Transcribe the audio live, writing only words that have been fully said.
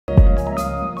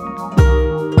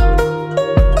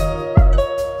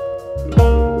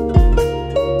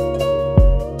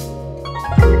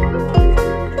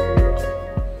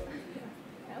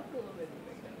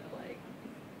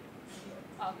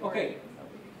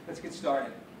Let's get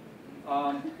started.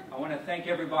 I want to thank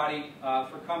everybody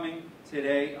for coming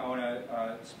today. I want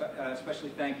to especially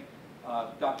thank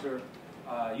Dr.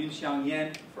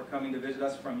 Yunxiang for coming to visit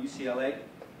us from UCLA.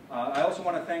 I also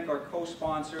want to thank our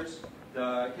co-sponsors,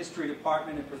 the History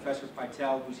Department and Professor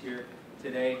Pytel, who's here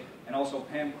today, and also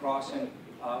Pam Crossan,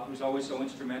 who's always so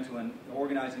instrumental in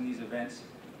organizing these events.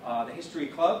 The History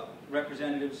Club,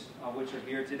 representatives of which are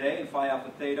here today, and Phi Alpha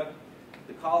Theta,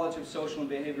 the College of Social and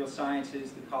Behavioral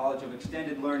Sciences, the College of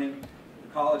Extended Learning,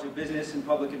 the College of Business and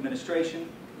Public Administration,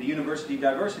 the University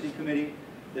Diversity Committee,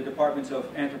 the Departments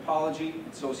of Anthropology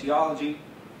and Sociology,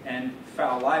 and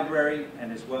Fowle Library,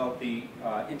 and as well the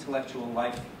Intellectual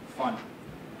Life Fund.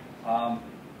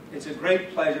 It's a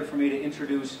great pleasure for me to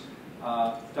introduce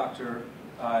Dr.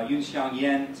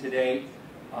 Yunxiang today.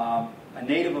 A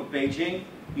native of Beijing,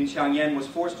 Yunxiang was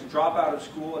forced to drop out of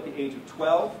school at the age of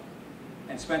 12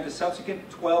 and spent the subsequent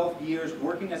 12 years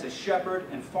working as a shepherd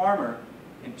and farmer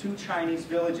in 2 Chinese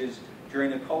villages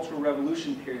during the Cultural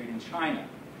Revolution period in China.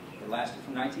 It lasted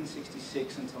from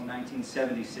 1966 until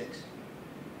 1976.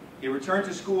 He returned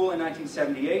to school in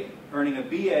 1978, earning a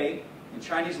BA in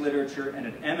Chinese literature and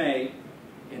an MA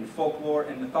in folklore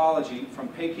and mythology from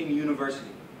Peking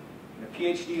University, and a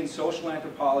PhD in social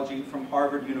anthropology from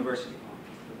Harvard University.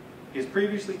 He has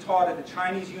previously taught at the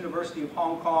Chinese University of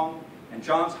Hong Kong and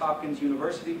Johns Hopkins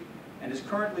University, and is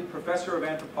currently Professor of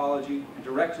Anthropology and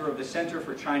Director of the Center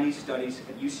for Chinese Studies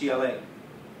at UCLA.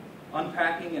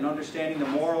 Unpacking and understanding the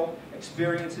moral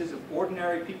experiences of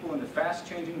ordinary people in the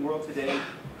fast-changing world today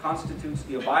constitutes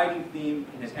the abiding theme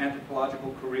in his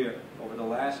anthropological career over the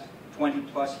last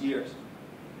 20-plus years.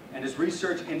 And his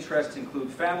research interests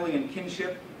include family and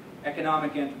kinship,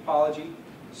 economic anthropology,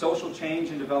 social change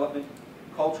and development,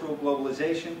 cultural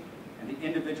globalization, and the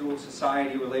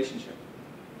individual-society relationship.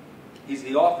 He's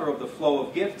the author of The Flow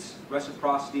of Gifts,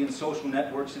 Reciprocity and Social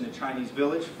Networks in the Chinese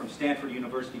Village from Stanford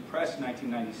University Press,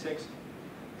 1996,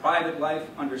 Private Life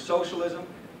Under Socialism,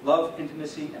 Love,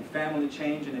 Intimacy, and Family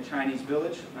Change in the Chinese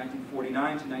Village,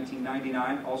 1949 to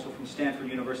 1999, also from Stanford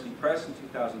University Press in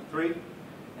 2003,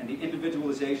 and The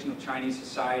Individualization of Chinese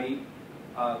Society,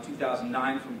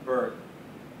 2009 from Bird.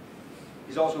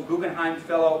 He's also Guggenheim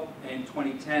Fellow in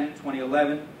 2010,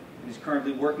 2011, and is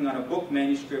currently working on a book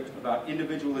manuscript about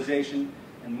individualization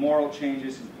and moral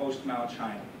changes in post-Mao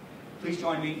China. Please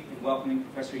join me in welcoming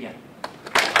Professor Yan.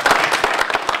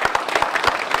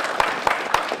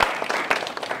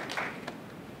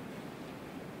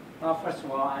 Well, first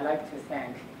of all, I'd like to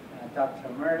thank Dr.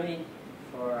 Murray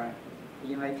for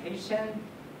the invitation,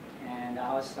 and I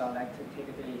also like to take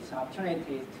this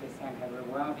opportunity to thank every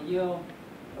one of you,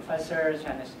 professors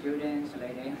and students,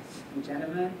 ladies and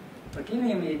gentlemen, for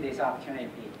giving me this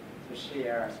opportunity to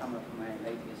share some of my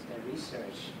latest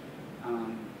research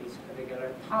on this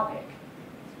particular topic.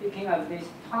 Speaking of this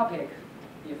topic,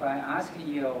 if I ask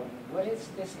you, what is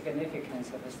the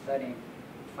significance of studying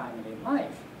family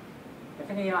life?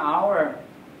 Definitely in our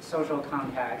social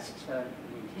context,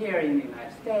 here in the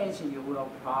United States, you will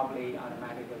probably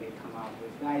automatically come up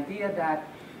with the idea that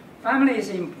family is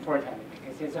important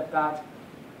because it's about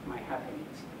my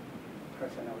happiness,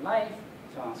 personal life,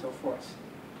 so on and so forth.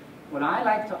 What I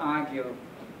like to argue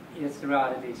is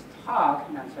throughout this talk,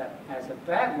 and as a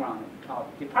background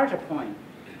departure point,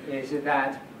 is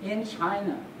that in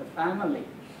China, the family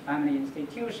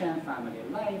institution, family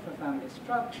life, family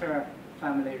structure,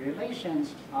 family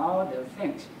relations, all those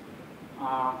things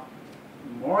are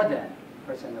more than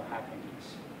personal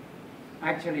happiness.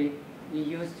 Actually, it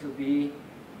used to be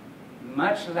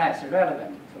much less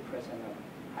relevant to personal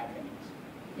happiness.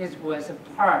 It was a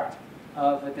part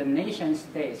of the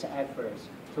nation-state's efforts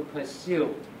to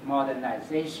pursue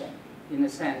modernization, in the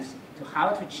sense to how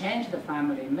to change the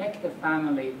family, make the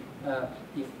family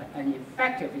an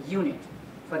effective unit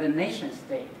for the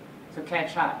nation-state to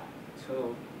catch up,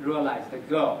 to realize the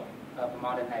goal of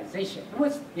modernization. It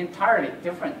was entirely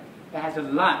different. It has a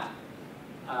lot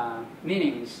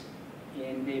meanings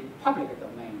in the public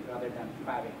domain rather than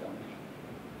private domain.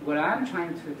 What I'm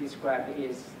trying to describe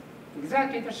is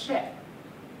exactly the shift.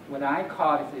 What I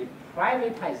call the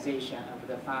privatization of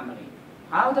the family.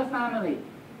 How the family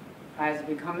has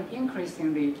become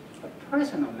increasingly a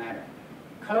personal matter,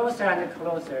 closer and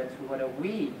closer to what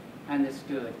we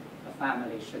understood a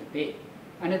family should be.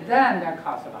 And then that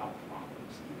caused a lot of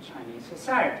problems in Chinese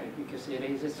society because it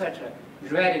is such a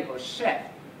radical shift,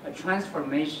 a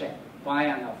transformation by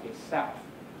and of itself.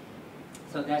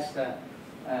 So that's the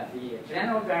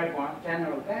general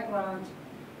background,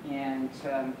 and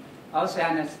also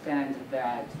understand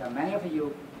that many of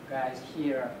you guys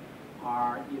here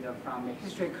are either from the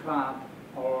history club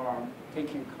or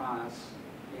taking class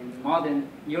in modern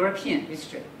European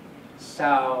history.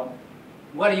 So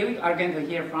what you are going to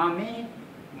hear from me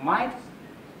might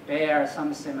bear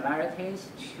some similarities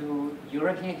to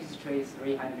European history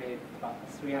 300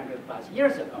 plus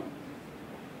years ago.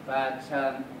 But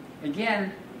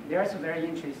again, there's a very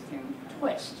interesting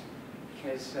twist,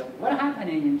 because what happened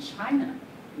in China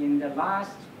in the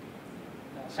last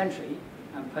century,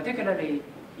 and particularly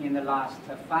in the last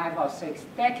 5 or 6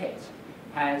 decades,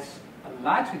 has a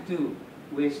lot to do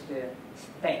with the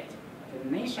state, the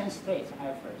nation-state's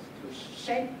efforts to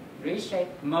shape, reshape,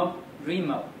 mold,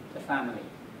 remold the family.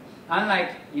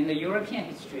 Unlike in the European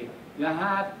history, you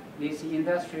have this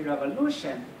Industrial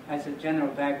Revolution as a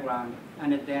general background,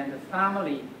 and then the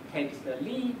family takes the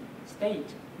lead,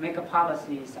 state make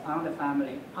policies on the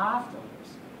family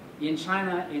afterwards. In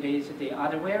China, it is the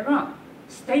other way around.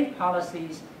 State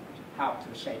policies help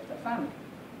to shape the family.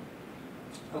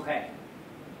 Okay,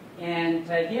 and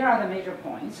here are the major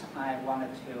points I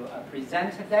wanted to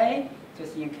present today,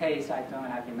 just in case I don't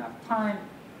have enough time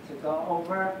to go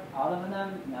over all of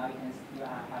them. Now you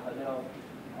have a little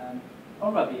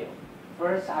overview.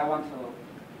 First, I want to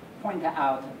point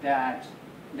out that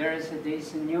there is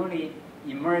this newly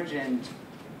emergent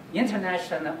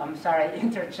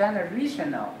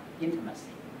intergenerational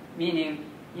intimacy, meaning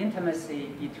intimacy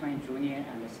between junior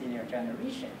and senior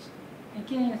generations.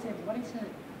 Again, you say, what is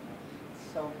it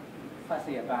so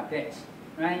fussy about this,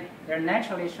 right? There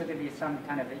naturally should be some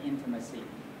kind of intimacy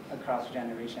across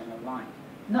generational line.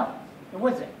 No, it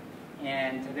wasn't.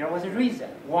 And there was a reason.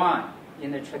 One,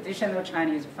 in the traditional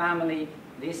Chinese family,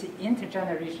 this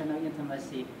intergenerational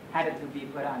intimacy had to be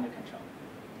put under control.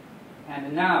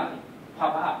 And now it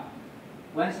pop up.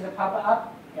 Once it pop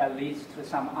up, it leads to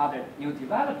some other new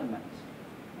development.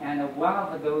 And one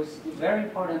of those very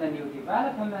important new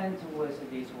developments was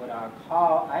this what I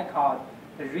call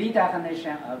the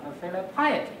redefinition of filial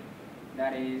piety.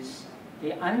 That is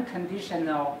the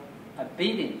unconditional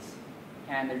obedience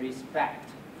and respect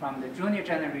from the junior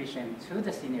generation to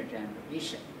the senior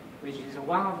generation, which is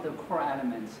one of the core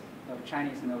elements of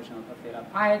Chinese notion of filial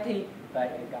piety,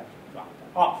 but it got dropped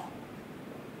off,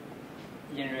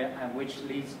 which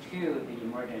leads to the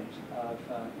emergence of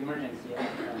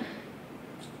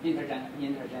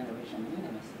intergenerational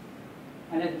intimacy.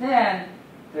 And then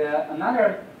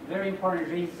another very important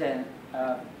reason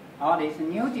of all this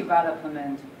new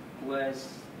development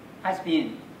has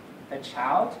been the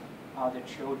child or the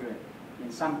children,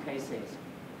 in some cases,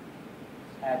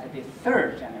 at the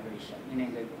third generation,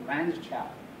 meaning the grandchild,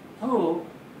 who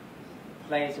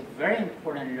plays a very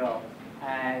important role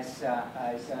as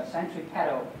a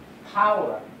centripetal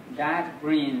power that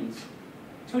brings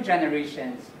two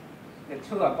generations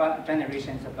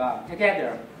above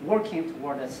together, working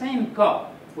toward the same goal,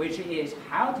 which is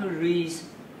how to raise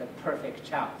the perfect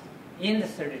child in the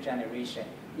third generation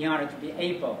in order to be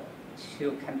able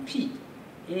to compete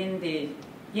in the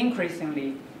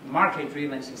increasingly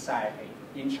market-driven society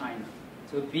in China,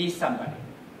 to be somebody.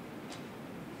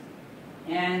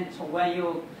 And when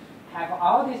you have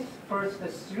all these first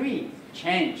three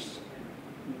changed,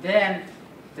 then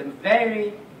the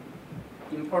very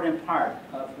important part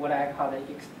of what I call the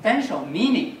existential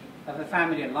meaning of a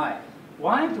family life.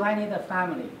 Why do I need a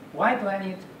family? Why do I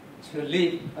need to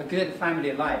live a good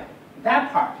family life?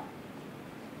 That part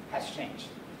has changed.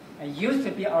 It used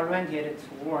to be oriented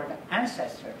toward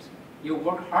ancestors. You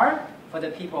work hard for the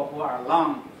people who are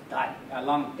long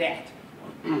dead.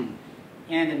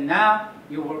 And now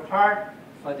you work hard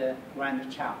for the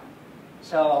grandchild.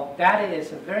 So that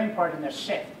is a very important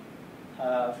shift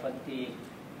for the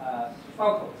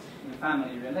focus in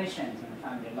family relations and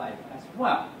family life as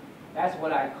well. That's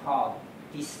what I call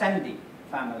descending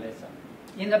familism.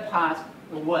 In the past,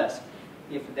 it was.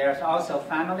 If there's also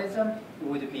familism, it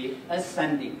would be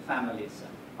ascending familism.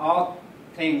 All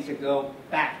things go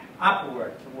back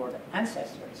upward toward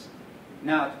ancestors,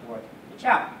 now toward the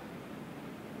child.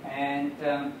 And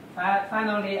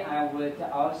finally, I would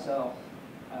also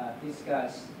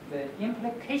discuss the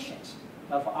implications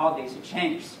of all these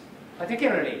changes,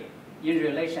 particularly in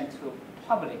relation to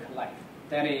public life.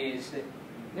 That is,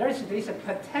 there is this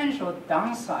potential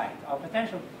downside or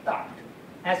potential dark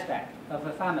aspect of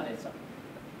familism,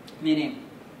 meaning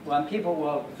when people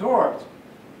were absorbed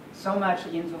so much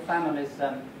into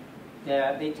familism,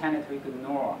 they tend to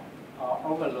ignore or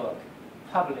overlook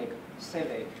public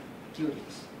civic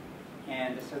duties.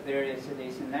 And so there is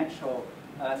this natural,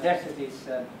 there's this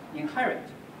inherent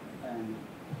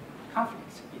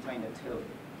conflicts between the two.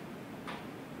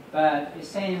 But it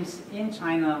seems in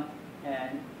China,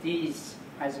 this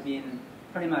has been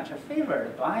pretty much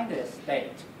favored by the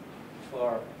state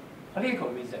for political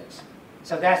reasons.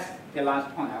 So that's the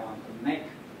last point I want to make.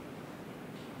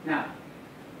 Now,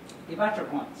 departure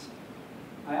points.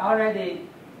 I already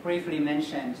briefly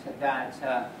mentioned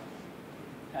that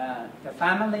the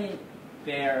family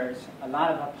bears a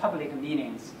lot of public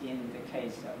meanings in the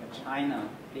case of China,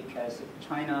 because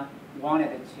China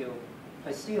wanted to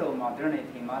pursue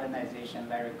modernization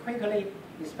very quickly,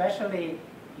 especially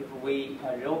if we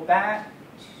roll back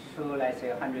to, let's say,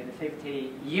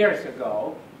 150 years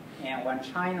ago, and when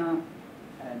China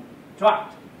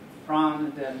dropped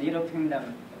from the Middle Kingdom,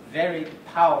 a very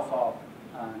powerful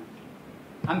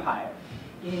empire,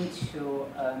 into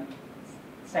a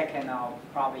second or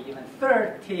probably even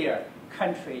third tier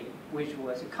country, which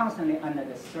was constantly under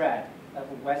the threat of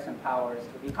Western powers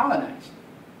to be colonized.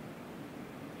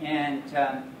 And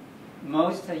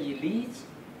most elites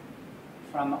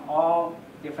from all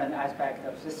different aspects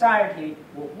of society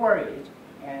were worried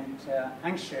and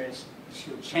anxious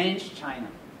to change China.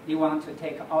 They want to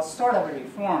take all sorts of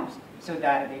reforms so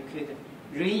that they could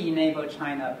re-enable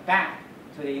China back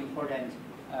to the important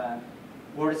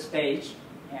world stage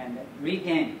and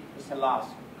regain its lost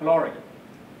glory.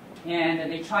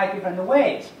 And they tried different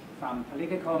ways, from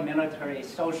political, military,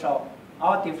 social,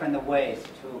 all different ways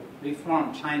to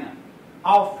reform China.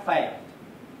 All failed.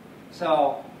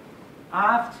 So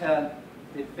after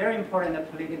the very important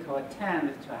political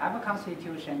attempt to have a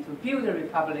constitution, to build a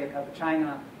Republic of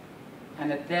China,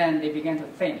 and then they began to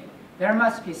think, there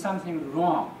must be something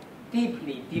wrong,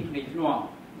 deeply, deeply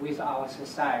wrong with our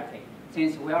society,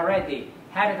 since we already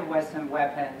had the Western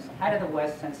weapons, had the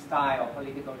Western style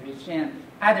political regime,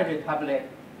 had a republic,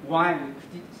 why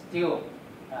we still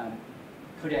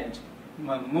couldn't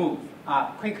move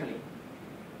up quickly.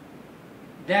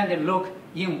 Then they look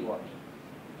inward,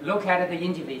 look at the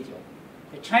individual.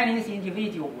 The Chinese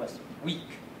individual was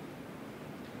weak,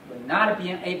 was not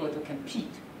being able to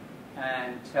compete.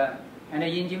 And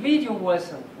the individual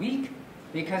was weak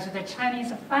because the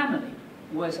Chinese family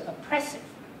was oppressive.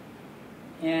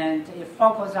 And it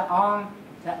focused on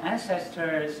the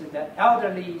ancestors, the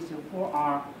elderly who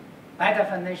are, by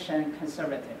definition,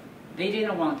 conservative. They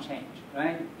didn't want change,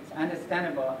 right? It's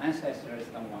understandable ancestors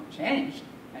don't want change,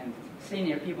 and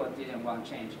senior people didn't want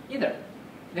change either.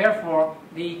 Therefore,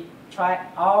 they try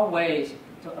all ways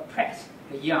to oppress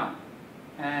the young.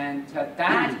 And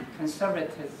that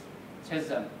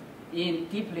conservatism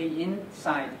deeply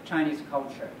inside Chinese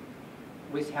culture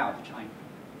withheld China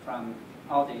from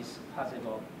all these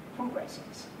possible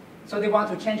progresses. So they want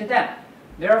to change that.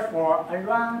 Therefore,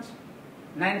 around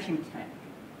 1910,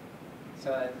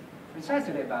 so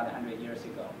precisely about 100 years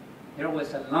ago, there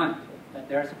was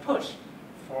there's a push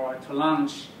to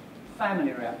launch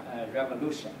family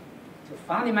revolution, to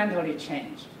fundamentally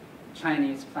change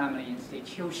Chinese family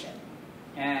institution,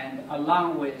 and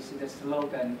along with the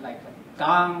slogan like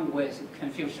 "Down with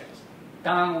Confucius,"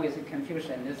 down with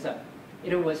Confucianism.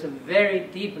 It was a very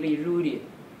deeply rooted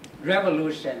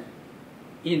revolution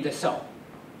in the soul,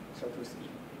 so to speak.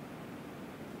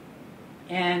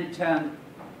 And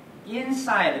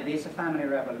inside this family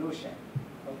revolution,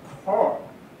 the core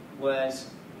was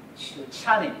to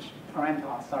challenge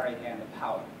parental authority and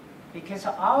power, because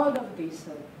all of these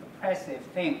oppressive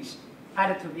things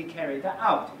had to be carried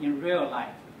out in real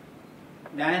life.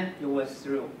 Then it was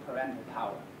through parental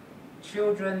power.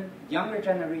 Children, younger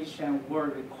generation were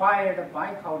required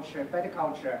by the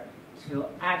culture to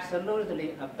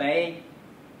absolutely obey,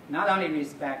 not only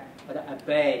respect, but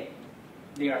obey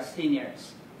their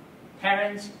seniors.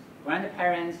 Parents,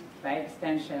 grandparents, by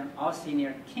extension, all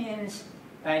senior kins,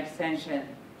 by extension,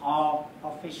 all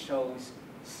officials,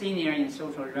 senior in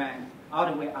social rank,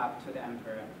 all the way up to the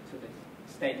emperor, to the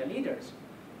state leaders.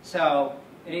 So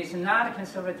it is not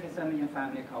conservatism in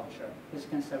family culture, it's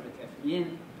conservative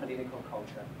in political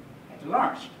culture at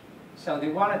large. So they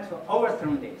wanted to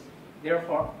overthrow this.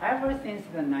 Therefore, ever since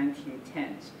the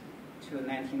 1910s to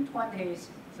 1920s,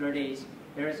 30s,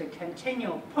 there is a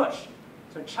continual push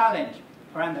to challenge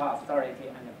parental authority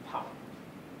and power.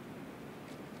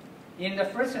 In the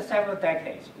first several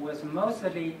decades, it was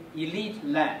mostly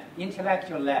elite-led,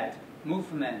 intellectual-led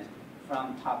movement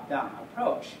from top-down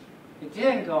approach. It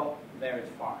didn't go very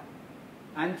far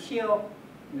until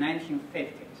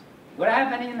 1950s. What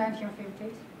happened in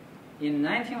 1950s? In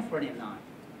 1949,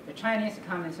 the Chinese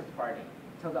Communist Party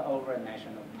took over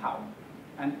national power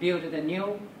and built the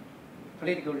new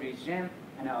political regime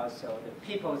and also the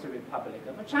People's Republic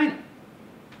of China.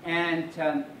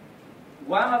 And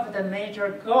one of the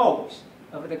major goals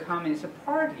of the Communist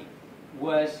Party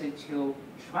was to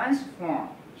transform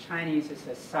Chinese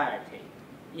society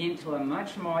into a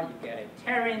much more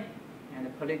egalitarian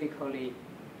and politically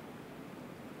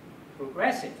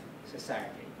progressive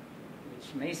society.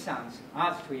 which may sound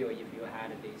odd to you if you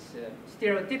had this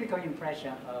stereotypical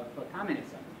impression of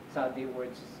communism. So they were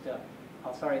just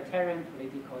authoritarian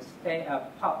political state,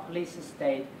 police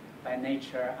state by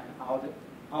nature, and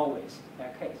always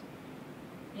that case.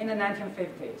 In the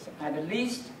 1950s, at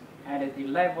least at the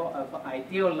level of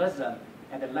idealism,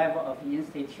 at the level of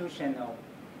institutional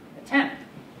attempt,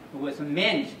 it was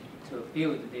meant to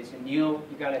build this new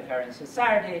egalitarian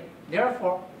society.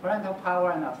 Therefore, parental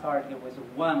power and authority was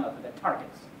one of the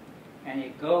targets. And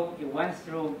it went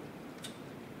through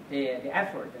the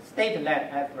effort, the state-led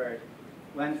effort,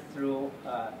 went through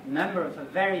a number of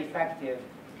very effective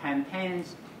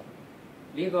campaigns,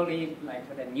 legally, like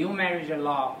the new marriage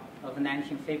law of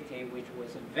 1950, which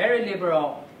was very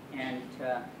liberal and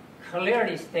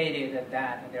clearly stated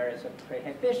that there is a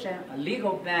prohibition, a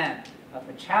legal ban of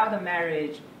child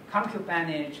marriage,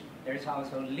 concubinage. There's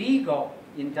also legal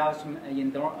endorsement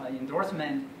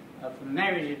of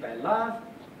marriage by love.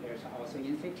 There's also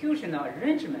institutional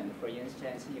arrangement. For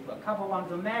instance, if a couple wants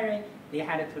to marry, they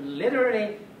had to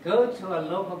literally go to a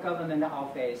local government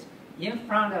office in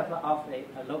front of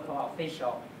a local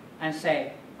official and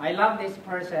say, I love this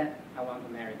person, I want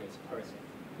to marry this person.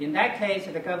 In that case,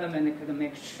 the government could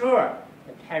make sure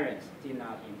the parents did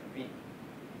not intervene.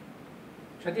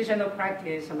 Traditional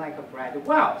practice like bride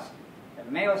wells, the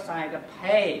male side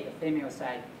paid the female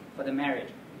side for the marriage,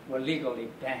 were legally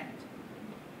banned.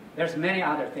 There's many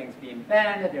other things being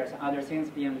banned, there's other things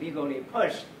being legally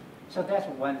pushed. So that's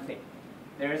one thing.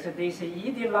 There's this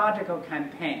ideological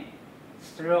campaign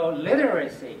through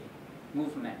literacy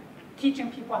movement,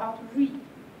 teaching people how to read.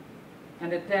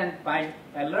 And then by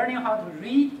learning how to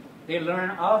read, they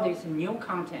learn all this new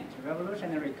content,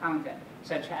 revolutionary content,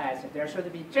 such as there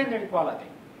should be gender equality,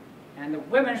 and the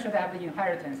women should have the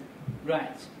inheritance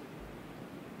rights.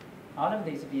 All of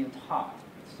this being taught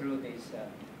through these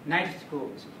night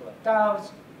schools to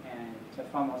adults and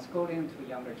formal schooling to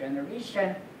younger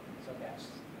generation. So that's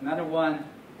another one.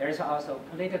 There's also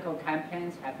political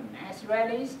campaigns, have mass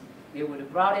rallies. They would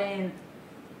have brought in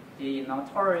the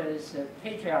notorious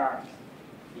patriarchs,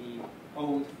 the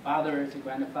old fathers,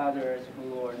 grandfathers who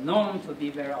were known to be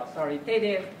very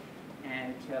authoritative,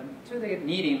 and to the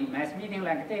meeting, mass meeting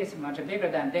like this, much bigger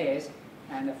than this,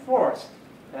 and forced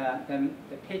the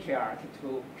patriarch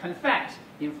to confess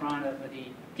in front of the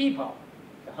people,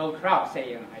 the whole crowd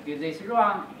saying, I did this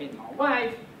wrong, I hate my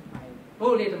wife, I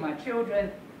bullied my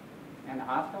children, and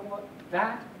after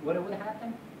that, what would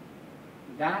happen?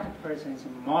 That person's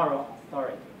moral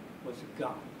authority was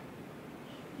gone.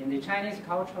 In the Chinese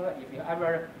culture, if you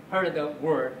ever heard the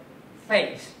word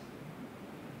faith,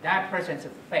 that person's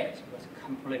faith was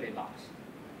completely lost.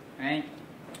 Right?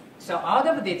 So all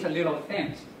of these little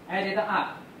things added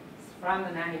up from the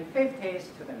 1950s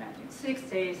to the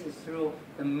 1960s through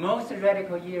the most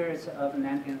radical years of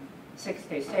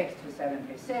 1966 to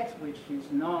 76, which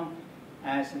is known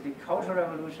as the Cultural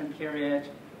Revolution period,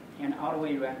 and all the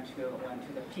way went to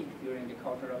the peak during the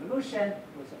Cultural Revolution,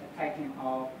 was attacking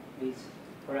all these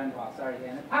parental authority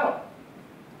and power.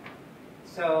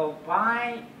 So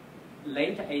by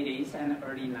late 80s and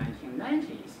early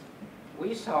 1990s,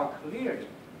 we saw clearly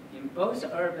in both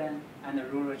urban and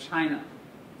rural China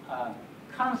a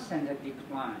constant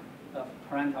decline of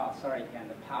parental authority and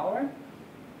power.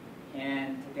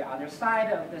 And the other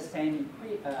side of the same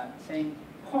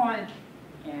coin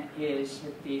is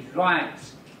the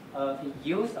rise of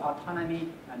youth autonomy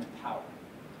and power,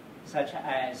 such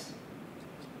as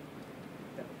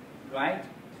the right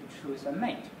to choose a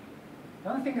mate.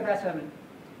 Don't think that's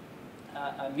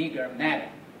a meager matter.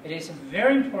 It is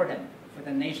very important for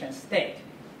the nation state.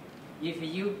 If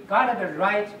you got the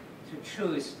right to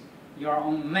choose your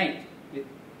own mate,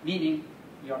 meaning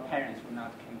your parents will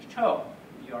not control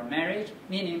your marriage,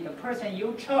 meaning the person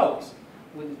you chose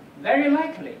would very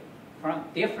likely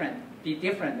be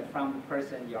different from the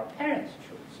person your parents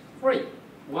chose for you.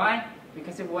 Why?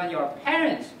 Because when your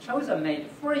parents chose a mate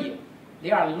for you,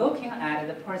 they are looking at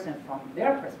the person from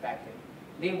their perspective.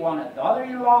 They want a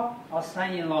daughter-in-law or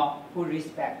son-in-law who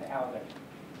respect the elderly.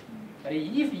 But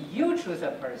if you choose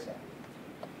a person,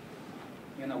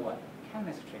 you know what?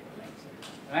 Chemistry plays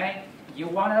it, right? You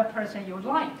want a person you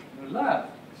like, you love,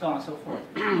 so on and so forth,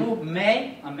 who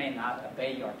may or may not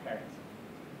obey your parents.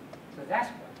 So that's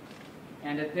what.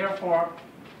 And therefore,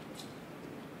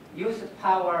 youth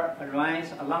power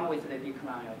arises along with the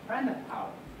decline of parental power.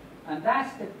 And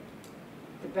that's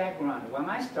the background when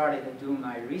I started to do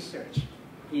my research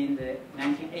in the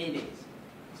 1980s.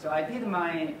 So I did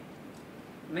my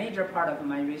major part of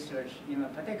my research in a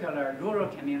particular rural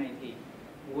community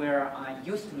where I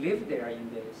used to live there in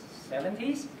the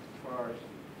 70s for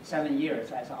 7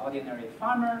 years as an ordinary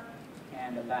farmer.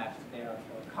 and left there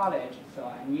for college. So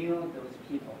I knew those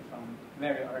people from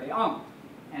very early on.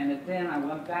 And then I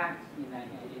went back in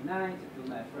 1989 to do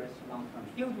my first long-term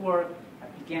field work. I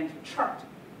began to chart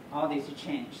all these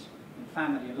changes in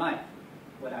family life,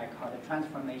 what I call the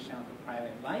transformation of the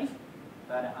private life,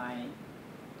 but I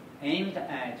aimed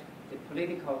at the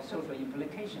political, social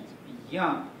implications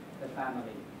beyond the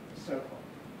family circle.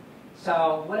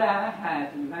 So what I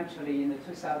had eventually in the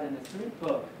 2003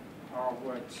 book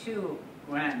were two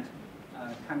grand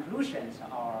conclusions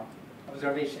or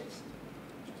observations.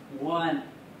 One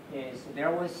is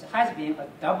there has been a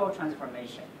double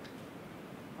transformation.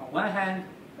 On one hand,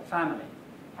 the family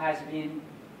has been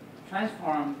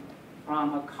transformed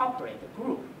from a corporate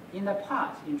group. In the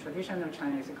past, in traditional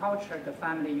Chinese culture, the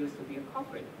family used to be a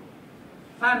corporate group.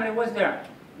 Family was there,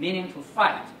 meaning to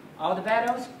fight all the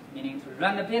battles, meaning to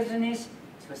run the business,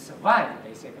 to survive,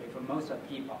 basically, for most of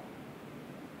people.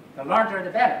 The larger, the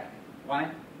better.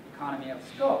 Why? Economy of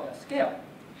scale.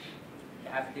 You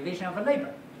have division of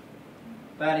labor.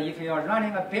 But if you are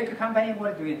running a big company,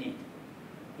 what do you need?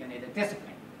 You need a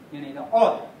discipline. You need an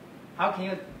order. How can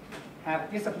you have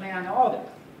discipline and order?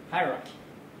 Hierarchy.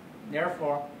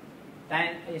 Therefore,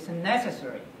 then it's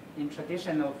necessary in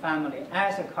traditional family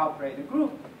as a corporate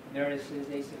group, there is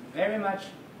this very much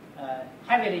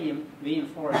heavily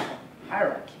reinforced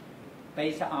hierarchy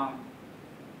based on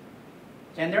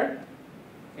gender,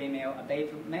 female obey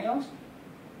to males,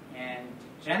 and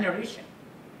generation,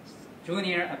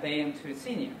 junior obeying to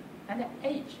senior, and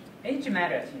age. Age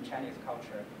matters in Chinese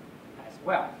culture as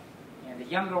well. And the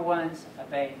younger ones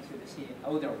obey to the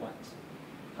older ones.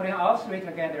 Putting all three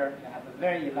together, you have a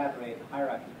very elaborate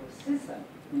hierarchical system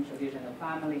in traditional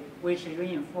family, which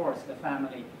reinforces the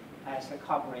family as a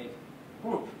corporate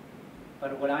group.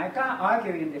 But what I got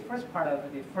argued in the first part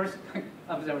of the first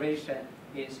observation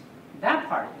is that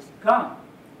part is gone,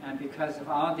 and because of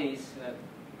all these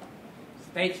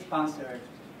state-sponsored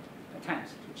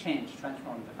attempts to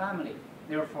transform the family.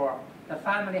 Therefore, the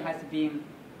family has been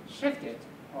shifted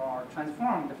or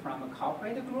transformed from a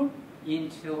corporate group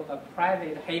into a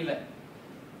private haven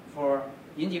for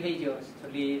individuals to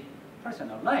live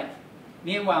personal life.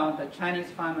 Meanwhile, the Chinese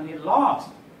family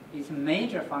lost its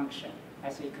major function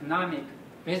as an economic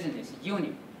business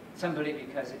unit, simply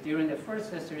because during the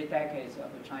first 3 decades of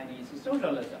the Chinese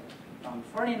socialism, from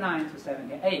 49 to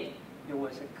 78, it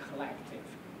was a collective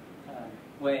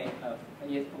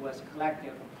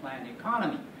collective planned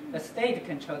economy. The state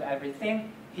controlled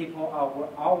everything. People were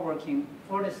all working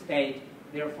for the state.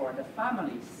 Therefore, the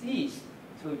family ceased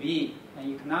to be an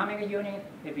economic unit.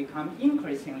 They become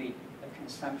increasingly a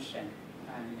consumption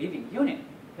and living unit.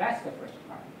 That's the first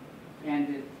part.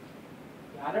 And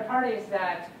the other part is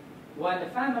that when the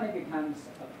family becomes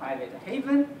a private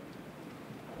haven,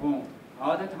 boom,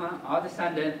 all of a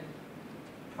sudden,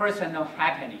 personal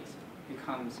happiness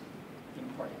becomes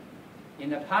important. In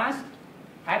the past,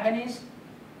 happiness,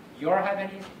 your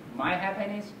happiness, my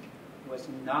happiness, was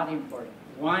not important.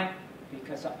 Why?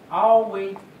 Because all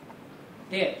we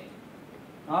did,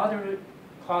 all the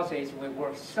causes we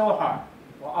worked so hard,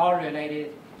 were all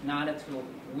related not to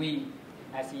we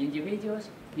as individuals,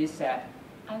 instead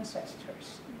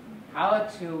ancestors. How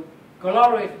to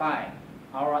glorify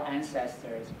our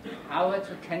ancestors, how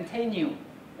to continue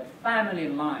the family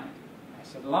line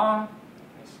as long,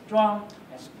 as strong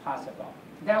as possible.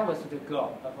 That was the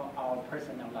goal of our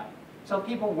personal life. So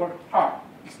people worked hard,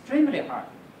 extremely hard.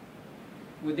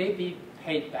 Would they be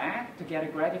paid back to get a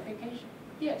gratification?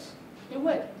 Yes, they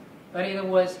would. But it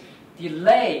was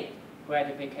delayed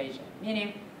gratification,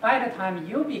 meaning by the time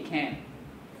you became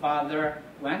father,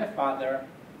 grandfather,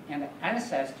 and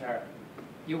ancestor,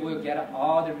 you will get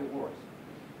all the rewards.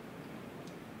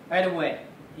 By the way,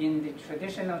 in the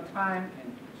traditional time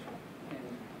and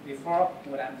before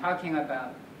what I'm talking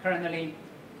about currently,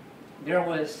 there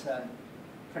was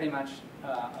pretty much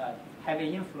a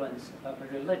heavy influence of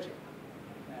religion,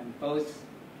 and both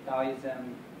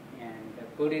Taoism and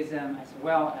Buddhism, as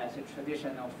well as the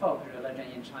traditional folk religion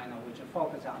in China, which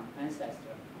focus on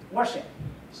ancestor worship.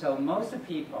 So most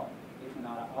people, if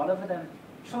not all of them,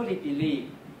 truly believe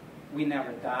we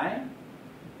never die,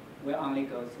 we only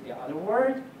go to the other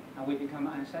world, and we become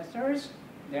ancestors.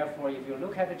 Therefore, if you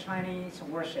look at the Chinese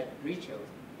worship rituals,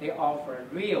 they offer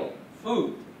real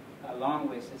food along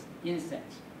with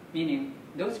incense, meaning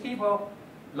those people,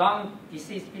 long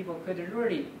deceased people, could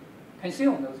really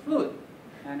consume those food.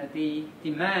 And they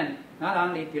demand not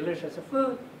only delicious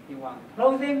food, they want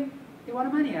clothing, they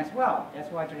want money as well.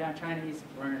 That's why the Chinese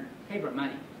earn paper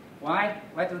money. Why?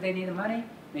 Why do they need money?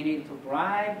 They need to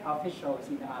bribe officials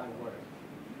in the other world.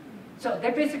 So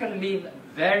they basically live a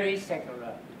very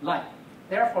secular life.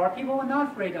 therefore, people were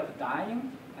not afraid of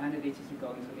dying, and they just go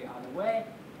into the other way.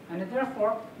 And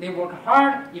therefore, they work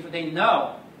hard if they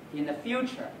know in the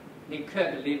future they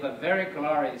could live a very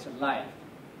glorious life.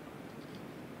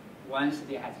 Once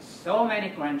they had so many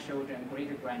grandchildren,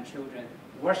 great-grandchildren,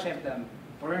 worship them,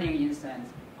 burning incense,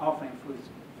 offering food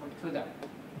to them.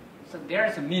 So there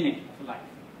is a meaning of life.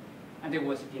 And there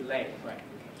was delayed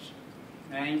gratification,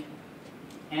 right?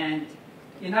 And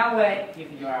in that way,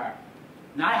 if you are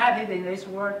not happy in this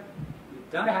world, you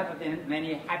don't have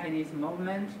many happiness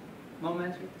moments,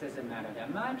 it doesn't matter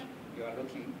that much. You are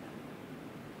looking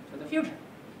to the future.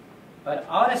 But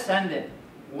all of a sudden,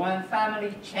 one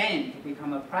family change to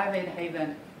become a private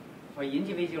haven for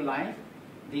individual life,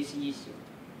 this issue,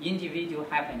 individual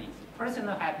happiness,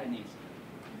 personal happiness,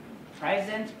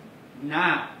 present,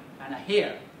 now, and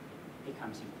here,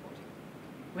 becomes important,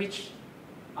 which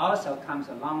also comes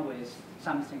along with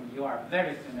something you are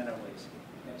very familiar with.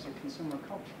 There's a consumer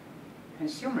culture,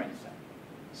 consumerism.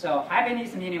 So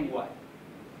happiness meaning what?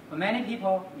 For many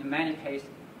people, in many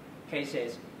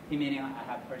cases, it meaning I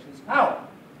have purchase power.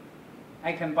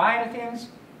 I can buy the things,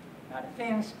 not the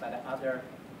things, but other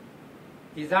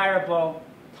desirable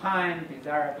time,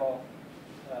 desirable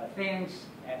things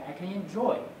that I can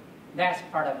enjoy. That's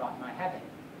part of my happiness.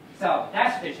 So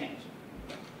that's the change.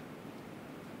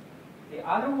 The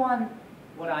other one,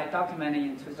 what I documented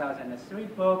in 2003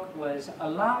 book, was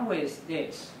along with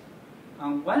this.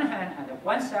 On one hand, at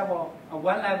one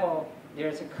level,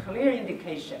 there's a clear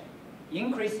indication,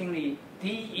 increasingly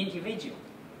the individual,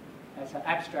 as an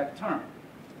abstract term,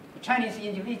 the Chinese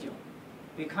individual,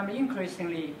 become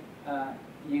increasingly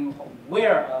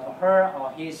aware of her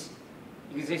or his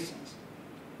existence,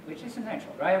 which is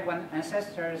natural, right? When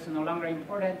ancestors are no longer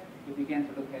important, you begin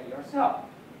to look at yourself.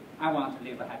 I want to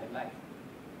live a happy life.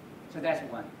 So that's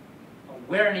one.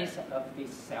 Awareness of the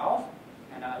self,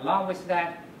 and along with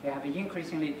that, they have an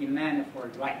increasingly demand for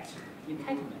rights,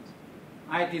 entitlement.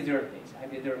 I deserve this, I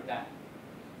deserve that.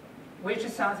 Which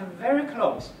sounds very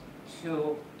close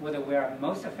to what we are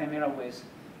most familiar with,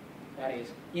 that is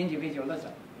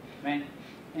individualism, right?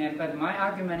 But my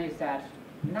argument is that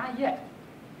not yet,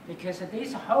 because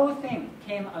this whole thing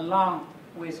came along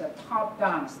with a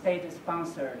top-down,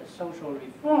 state-sponsored social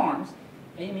reforms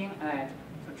aiming at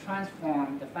to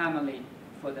transform the family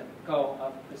for the goal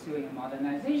of pursuing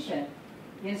modernization,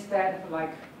 instead of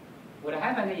like what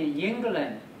happened in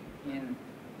England, in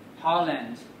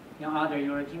Holland, in other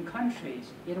European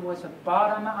countries. It was a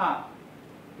bottom-up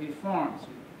reforms,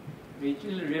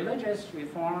 religious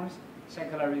reforms,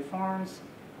 secular reforms,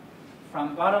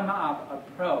 from bottom-up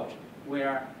approach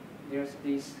where there's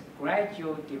this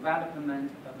gradual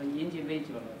development of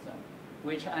individualism,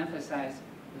 which emphasizes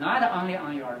not only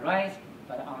on your rights,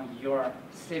 but on your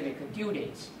civic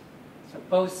duties. So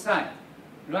both sides,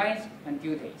 rights and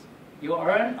duties. You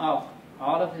earn off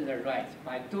all of the rights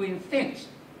by doing things.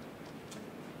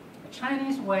 The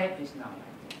Chinese way is not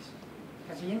like this,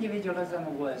 because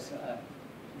individualism was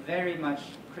very much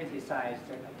criticized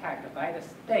and attacked by the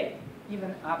state,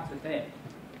 even up to date.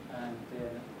 And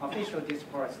the official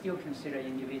discourse still consider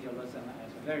individualism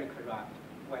as a very corrupt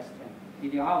Western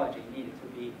ideology, needed to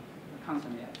be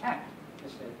constantly attacked.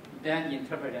 It's then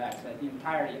interpreted as an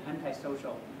entirely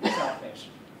antisocial, selfish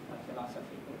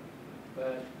philosophy.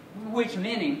 Which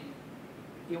meaning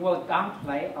it will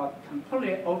downplay or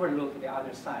completely overlook the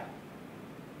other side,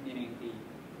 meaning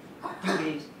the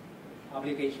duties,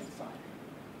 obligation side,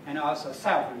 and also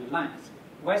self-reliance.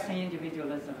 Western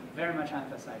individualism very much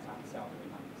emphasizes on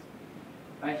self-reliance.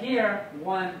 But here,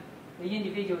 when the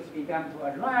individuals began to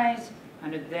arise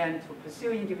and then to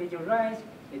pursue individual rights,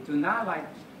 they do not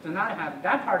have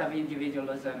that part of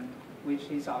individualism, which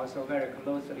is also very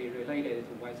closely related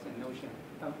to Western notion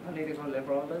of political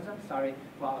liberalism. Sorry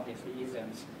for all these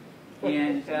isms.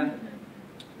 And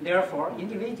therefore,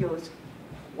 individuals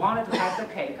wanted to have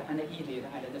the cake and eat it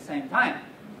at the same time.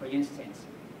 For instance,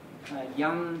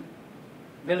 young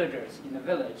villagers in the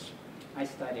village I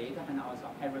studied, and also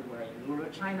everywhere in rural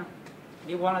China,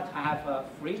 they wanted to have a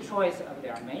free choice of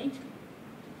their mate,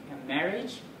 and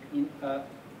marriage, of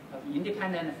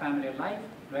independent family life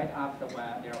right after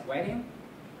their wedding,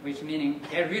 which meaning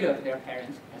get rid of their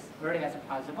parents as early as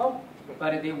possible,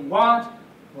 but they want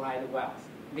bride wealth.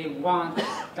 They want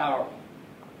dowry.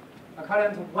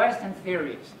 According to Western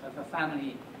theories of a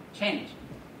family change,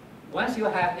 once you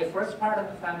have the first part of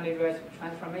the family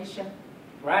transformation,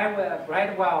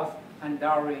 bride wealth and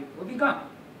dowry will be gone,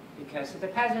 because the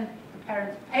parents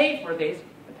pay for this,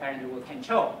 the parent will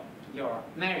control your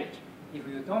marriage. If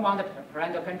you don't want the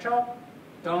parental control,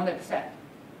 don't accept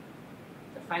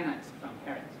the finance from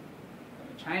parents.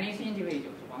 Chinese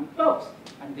individuals want both,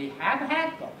 and they have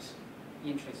had both,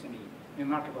 interestingly,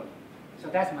 remarkably. So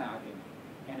that's my argument.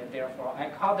 And therefore, I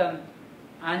call them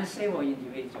uncivil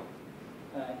individuals.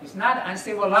 It's not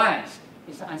uncivilized.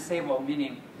 It's uncivil,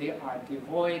 meaning they are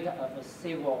devoid of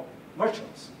civil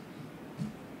virtues.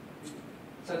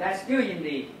 So that's still in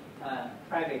the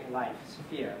private life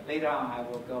sphere. Later on, I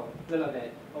will go a little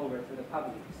bit over to the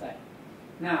public side.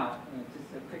 Now,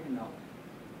 just a quick note.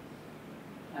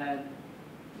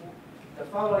 The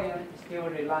following still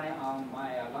rely on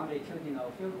my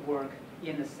longitudinal field work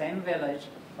in the same village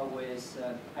with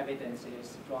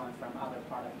evidences drawn from other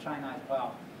part of China as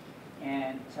well.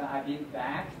 And I've been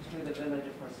back to the village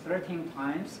for 13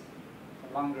 times,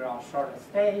 longer or shorter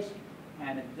stage,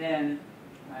 and then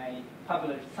I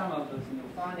published some of those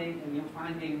new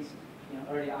findings in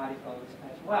early articles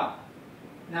as well.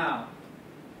 Now,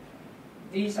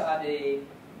 these are the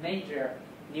major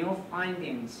new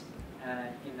findings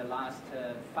in the last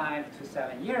 5 to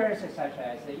 7 years, such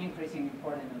as the increasing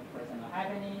importance of personal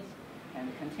happiness and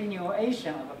the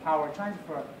continuation of a power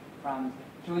transfer from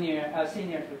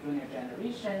senior to junior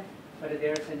generation. But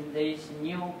there's this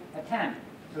new attempt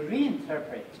to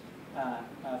reinterpret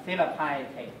Filial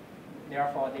Piety.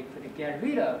 Therefore, they could get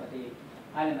rid of the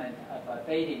element of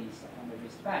obedience and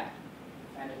respect,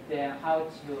 and then how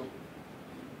to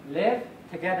live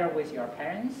together with your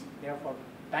parents, therefore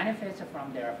benefits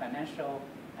from their financial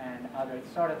and other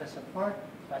sort of support,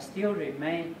 but still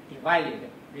remain divided,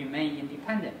 remain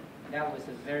independent. That was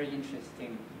a very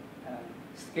interesting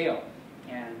skill,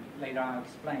 and later on I'll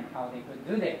explain how they could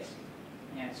do this,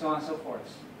 and so on and so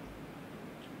forth.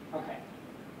 Okay.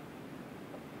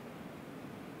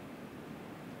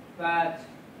 But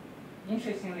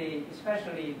interestingly,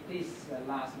 especially this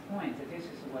last point, this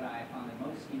is what I found the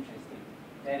most interesting.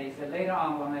 That is, later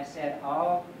on when I said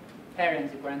all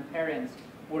parents, grandparents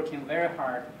working very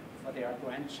hard for their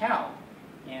grandchild,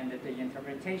 and the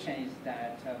interpretation is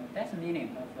that that's the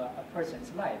meaning of a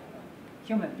person's life, a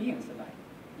human being's life.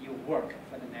 You work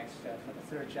for the next, for the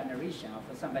third generation or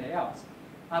for somebody else.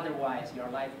 Otherwise, your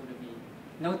life would be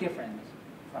no different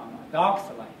from a dog's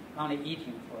life, only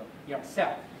eating for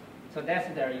yourself. So that's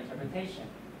their interpretation,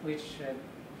 which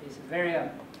is very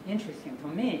interesting to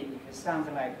me, because it sounds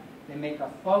like they make a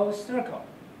full circle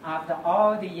after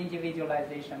all the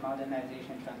individualization,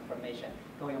 modernization, transformation,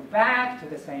 going back to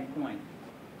the same point,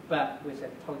 but with a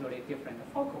totally different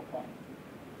focal point.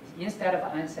 Instead of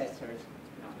ancestors,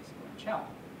 now it's grandchild.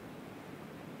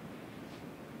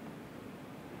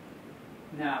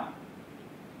 Now,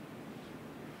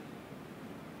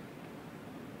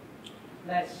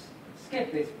 let's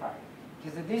skip this part,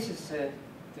 because this is the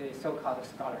so-called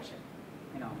scholarship.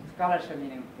 Scholarship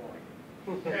meaning boring.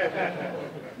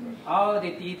 All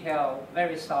the detail,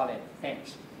 very solid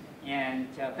things. And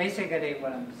basically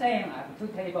what I'm saying, I have two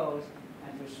tables,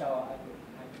 and to show I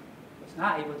was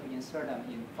not able to insert them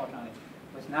in, fortunately,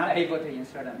 was not able to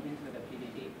insert them into the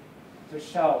PDD, to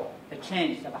show the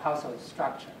change of household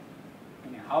structure.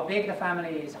 How big the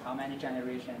family is, how many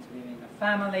generations live in the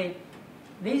family.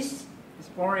 This is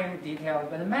boring detail,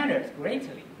 but it matters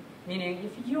greatly. Meaning,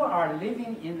 if you are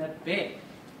living in a big,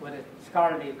 what is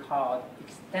scholarly called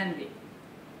extended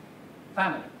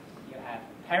family, you have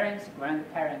parents,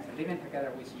 grandparents living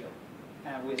together with you,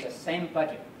 and with the same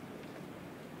budget,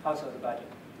 household budget.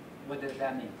 What does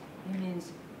that mean? It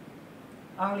means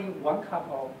only one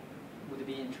couple would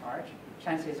be in charge.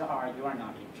 Chances are you are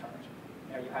not in charge.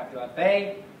 There you have to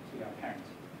obey to your parents.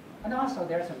 And also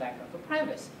there's a lack of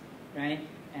privacy, right?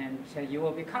 And so you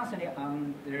will be constantly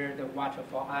under the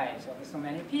watchful eyes of so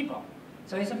many people.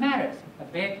 So it matters, a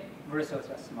big versus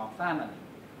a small family.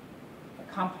 A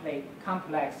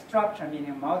complex structure,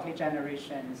 meaning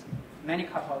multi-generations, many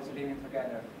couples living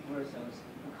together, versus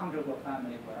a conjugal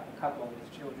family where a couple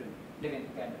with children living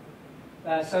together.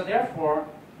 So therefore,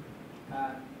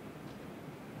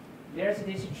 there's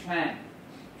this trend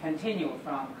continue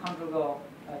from conjugal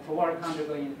toward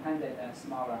conjugal independent and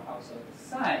smaller household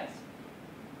size.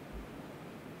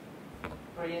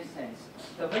 For instance,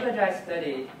 the village I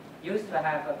studied used to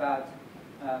have about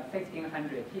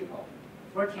 1,500 people,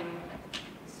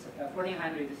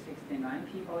 1,469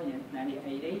 people in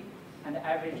 1980, and the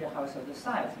average household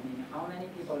size, meaning how many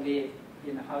people live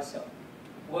in the household,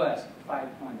 was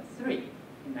 5.3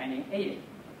 in 1980.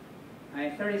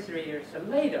 And 33 years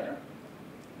later,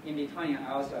 in between,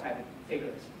 I also had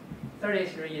figures.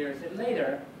 33 years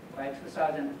later, by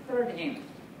 2013,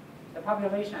 the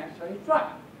population actually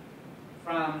dropped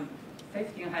from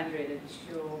 1,500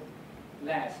 to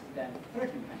less than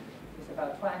 1,300. It's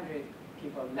about 200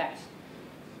 people less.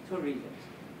 Two reasons.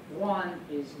 One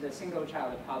is the single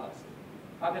child policy.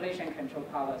 population control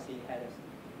policy had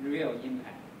a real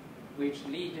impact, which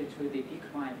led to the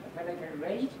decline of fertility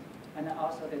rate and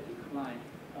also the decline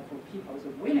of people's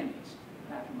willingness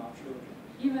to have more children.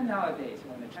 Even nowadays,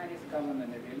 when the Chinese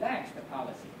government relaxed the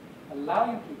policy,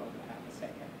 allowing people to have a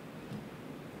second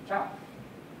child,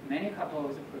 many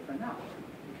couples prefer not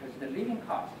because the living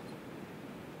cost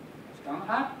has gone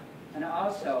up, and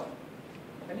also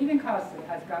the living cost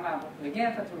has gone up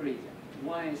again for two reasons.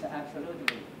 One is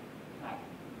absolutely up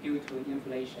due to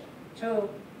inflation. Two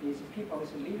is people's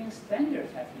living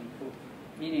standards have improved,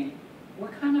 meaning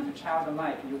what kind of a child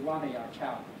life you want your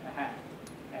child to have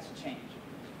has changed,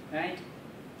 right?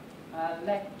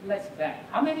 Let's bet.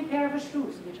 How many pair of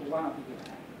shoes each one of you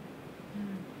have?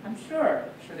 I'm sure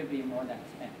it should be more than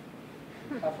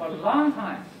 10. But for a long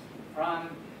time, from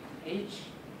age,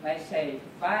 let's say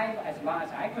 5, as long as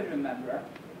I could remember,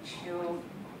 to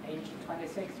age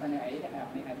 26, 28, I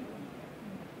only had 1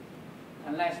 pair.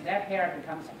 Unless that pair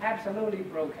becomes absolutely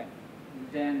broken,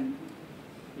 then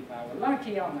if I were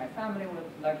lucky or my family was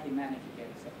lucky, manage to get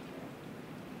a second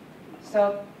pair.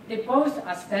 So they both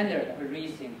are standard of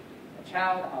raising a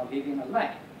child or living a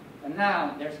life. But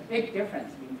now there's a big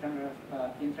difference in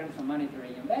terms of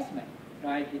monetary investment,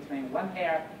 right, between 1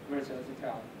 pair versus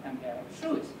 10 pair of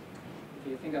shoes.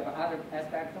 If you think of other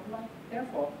aspects of life,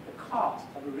 therefore the cost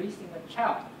of raising a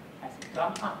child has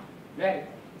gone up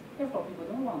radically. Therefore, people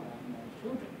don't want to have more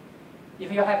children.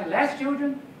 If you have less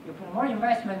children, you put more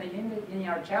investment in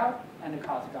your child, and the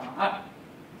cost gone up.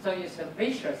 So it's a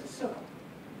vicious circle.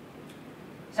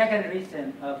 Second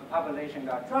reason of population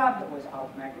got dropped was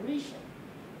out-migration.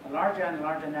 A larger and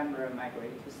larger number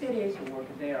migrated to cities, work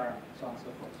there, so on and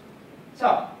so forth.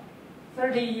 So,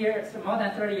 30 years, more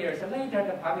than 30 years later,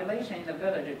 the population in the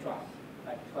village dropped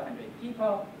by 200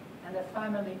 people, and the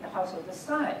family, the household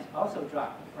size also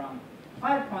dropped from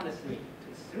 5.3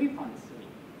 to 3.3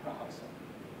 per household.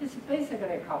 It's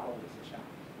basically a couple with a child.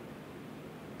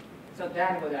 So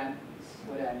that's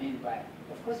what I mean by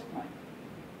the first point.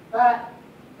 But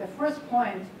the first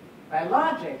point, by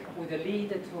logic, would lead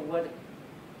to what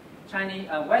Chinese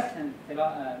Western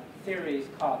theories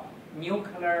called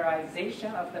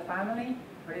nuclearization of the family,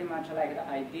 pretty much like the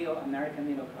ideal American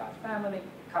middle-class family,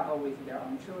 couple with their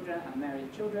own children,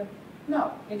 unmarried children.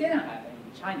 No, it didn't happen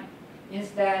in China.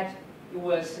 Instead, it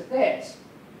was this.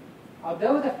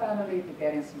 Although the family is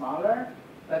getting smaller,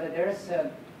 but there's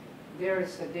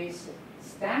this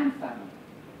stem family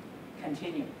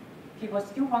continuing. People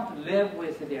still want to live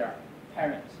with their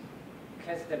parents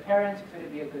because the parents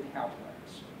could be a good helpers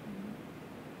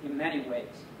in many ways.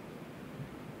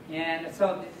 And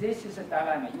so this is a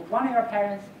dilemma. You want your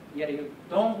parents, yet you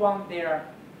don't want their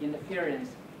interference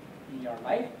in your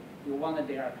life. You want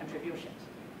their contributions.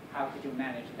 How could you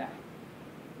manage that?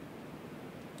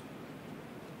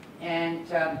 And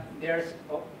there's,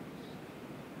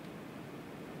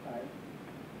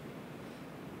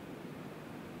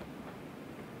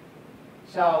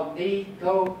 so they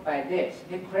go by this.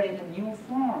 They create new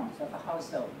forms of a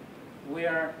household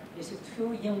where it's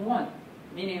 2 in 1.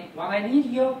 Meaning, when I need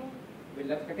you, we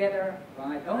live together.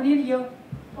 When I don't need you,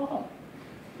 go home.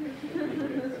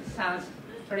 Sounds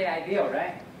pretty ideal,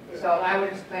 right? So I will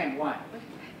explain why.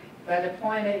 But the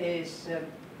point is,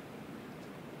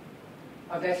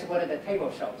 that's what the table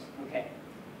shows. Okay.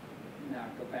 Now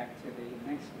go back to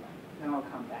the next one. Then I'll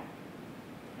come back.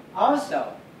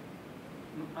 Also,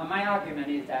 my argument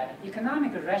is that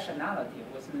economic rationality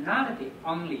was not the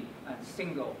only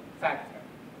single factor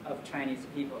of Chinese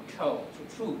people chose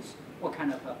to choose what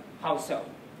kind of a household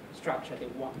structure they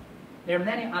want. There are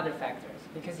many other factors,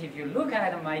 because if you look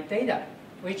at my data,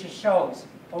 which shows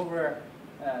over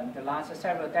the last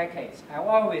several decades, I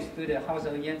always do the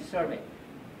household income survey.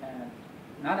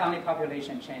 Not only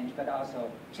population change, but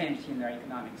also change in their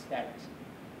economic status.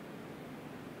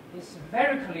 It's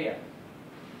very clear.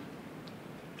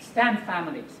 STEM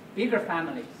families, bigger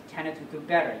families, tended to do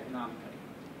better economically.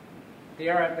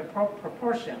 The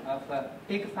proportion of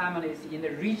big families in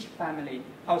the rich family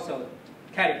household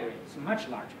category is much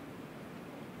larger.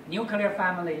 Nuclear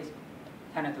families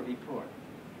tended to be poor.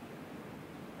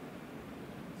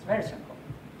 It's very simple,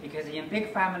 because in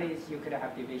big families you could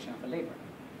have division of labor.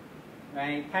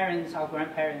 Right? Parents or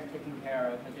grandparents taking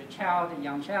care of the child, the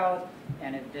young child,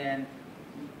 and then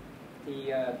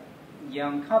the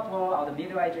young couple or the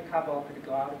middle-aged couple could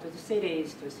go out to the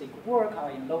cities to seek work or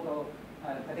in local,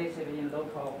 participate in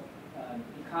local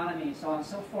economy, so on and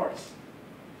so forth.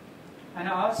 And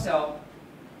also,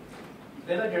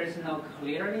 villagers know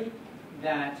clearly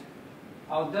that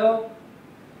although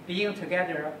being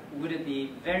together would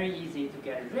be very easy to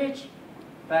get rich,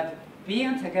 but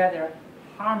being together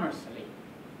harmlessly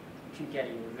can get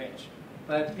you rich.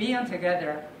 But being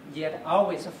together, yet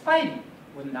always fighting,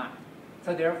 would not.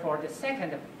 So therefore, the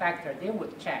second factor they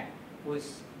would check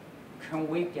was, can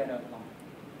we get along?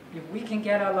 If we can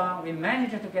get along, we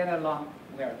manage to get along,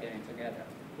 we are getting together.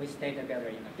 We stay together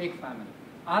in a big family.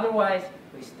 Otherwise,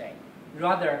 we stay,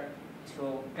 rather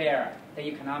to bear the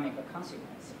economic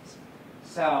consequences.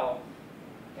 So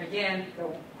again,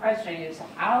 the question is,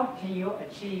 how can you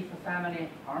achieve family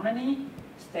harmony,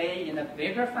 stay in a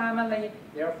bigger family,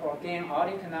 therefore gain all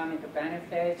economic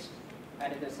benefits,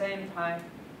 and at the same time,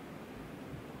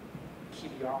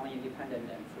 keep your own independence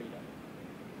and freedom?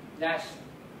 That's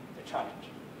the challenge.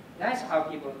 That's how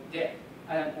people did.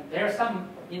 There's some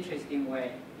interesting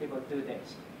way people do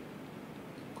this.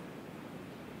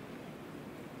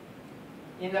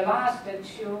 In the last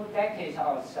 2 decades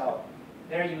or so,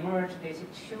 there emerged these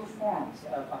 2 forms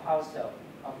of a household,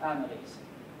 of families.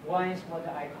 One is what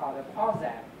I call the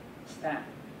quasi-stem.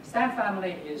 Stem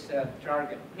family is a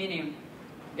jargon, meaning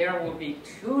there will be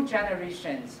 2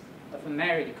 generations of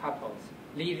married couples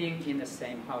living in the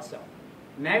same household.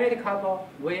 Married couple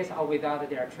with or without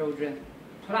their children,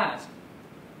 plus,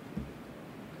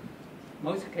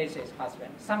 most cases,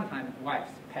 husband, sometimes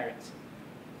wives, parents.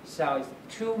 So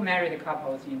it's 2 married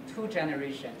couples in 2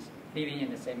 generations living in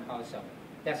the same household.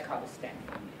 That's called a stem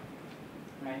family,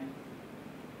 right?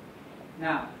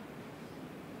 Now,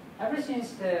 ever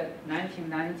since the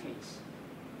 1990s,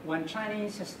 when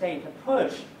Chinese state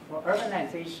pushed for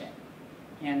urbanization,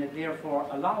 and therefore,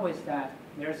 along with that,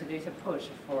 there's this push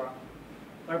for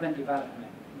urban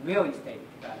development, real estate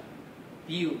development,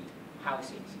 build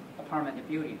houses, apartment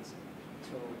buildings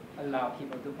to allow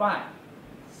people to buy.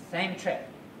 Same trick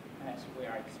as we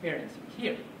are experiencing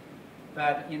here.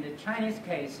 But in the Chinese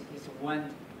case, it's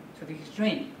went to the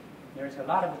extreme. There's a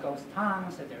lot of ghost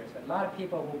towns, there's a lot of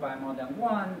people who buy more than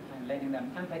one and letting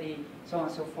them empty, so on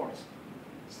and so forth.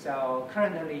 So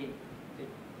currently,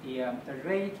 the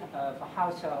rate of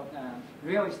household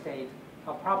real estate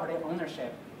or property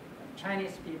ownership of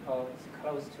Chinese people is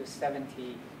close to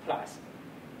 70 plus,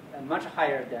 much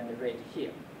higher than the rate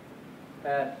here.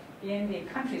 But in the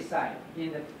countryside,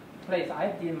 in the place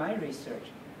I did my research,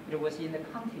 it was in the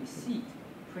county seat.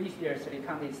 Previously,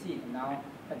 county seat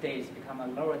nowadays become a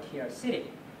lower tier city.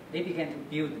 They began to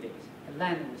build this. The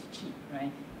land was cheap,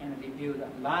 right? And they built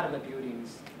a lot of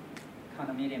buildings,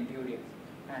 condominium buildings,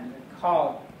 and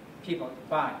called people to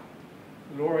buy,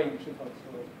 luring people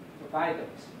to buy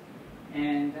those.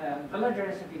 And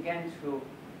villagers began to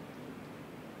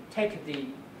take the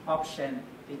option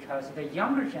because the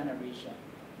younger generation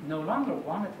no longer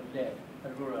wanted to live a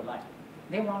rural life.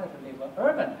 They wanted to live an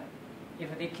urban life.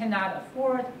 If they cannot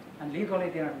afford, and legally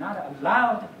they are not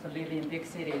allowed to live in big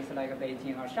cities like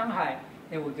Beijing or Shanghai,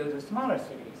 they would go to smaller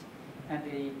cities. And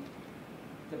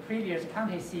the previous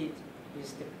county seat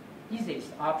is the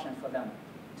easiest option for them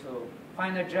to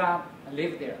find a job and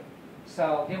live there.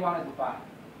 So they wanted to buy.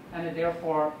 And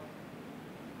therefore,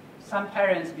 some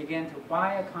parents began to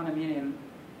buy a condominium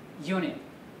unit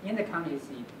in the county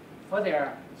seat for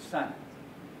their son.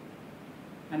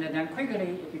 And then quickly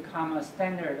it became a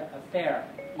standard affair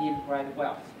in right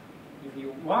wealth. If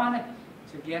you want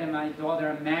to get my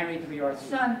daughter married to your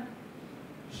son,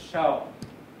 show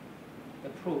the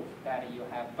proof that you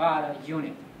have bought a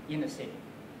unit in the city.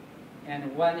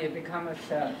 And when it becomes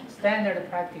a standard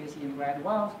practice in red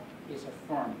wealth, it's a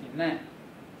firm demand.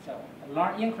 So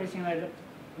increasingly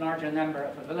larger number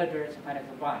of villagers had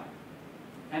to buy.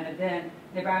 And then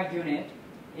they buy a unit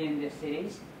in the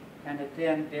cities, and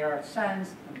then their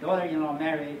sons and daughter-in-law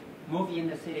married, move in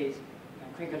the cities,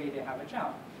 and quickly they have a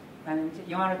job. And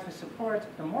in order to support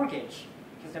the mortgage,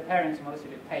 because the parents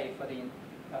mostly pay for the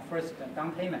first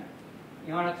down payment,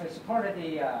 in order to support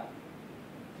the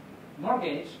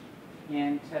mortgage,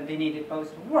 and they needed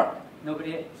both to work.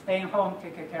 Nobody staying home,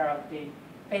 taking care of the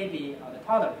baby or the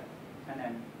toddler, and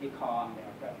then they call on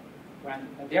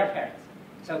their parents.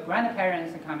 So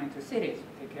grandparents are coming to cities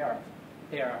to take care of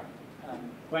their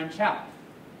grandchild,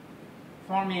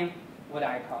 forming what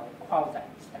I call a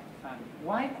quasi-step family.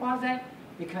 Why quasi?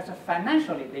 Because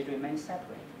financially they remain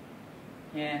separate.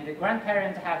 And the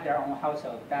grandparents have their own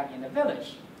household back in the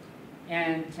village.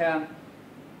 And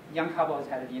young couples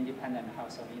have an independent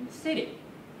household in the city.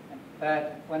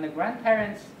 But when the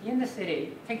grandparents in the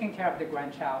city taking care of the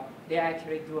grandchild, they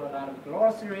actually do a lot of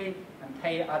grocery and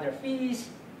pay other fees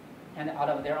and out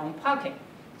of their own pocket.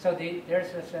 So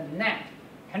there's just a net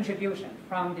contribution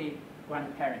from the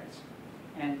grandparents.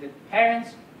 And the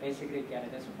parents basically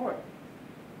get the support.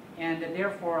 And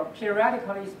therefore,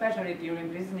 periodically, especially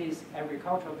during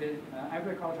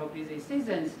agricultural busy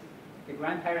seasons, the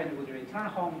grandparent would return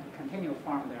home to continue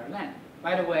farm their land.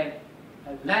 By the way,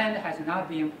 land has not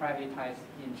been privatized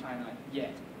in China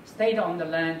yet. State-owned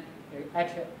land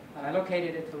actually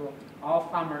allocated to all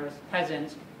farmers,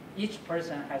 peasants. Each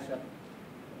person has a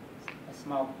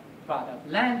small plot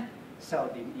of land, so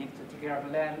they need to take care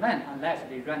of land unless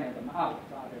they rent them out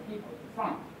to other people to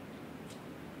farm.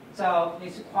 So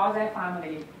it's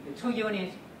quasi-family, the two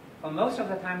units, for most of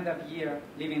the time of the year,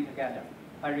 living together,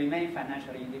 but remain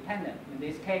financially independent. In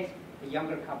this case, the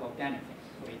younger couple benefits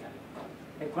greatly.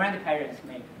 The grandparents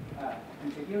make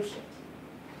contributions.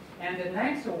 And the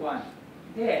next one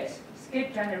is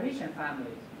skip generation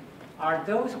families are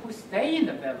those who stay in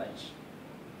the village,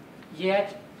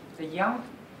 yet the young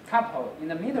couple in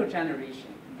the middle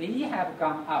generation, they have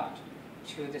gone out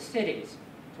to the cities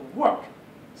to work,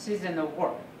 seasonal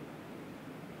work,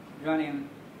 running,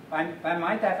 by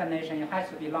my definition, it has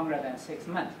to be longer than 6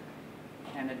 months,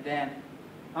 and then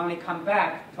only come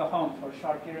back to home for a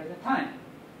short period of time.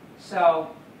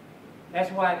 So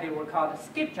that's why they were called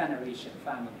skip generation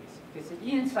families, because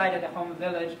inside of the home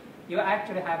village, you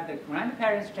actually have the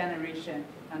grandparents' generation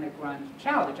and the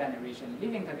grandchild generation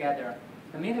living together.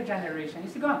 The middle generation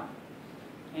is gone.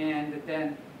 And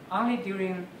then only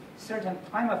during certain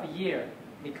time of year,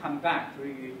 they come back to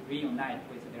reunite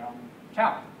with their own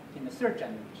child in the third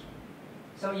generation.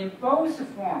 So in both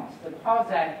forms, the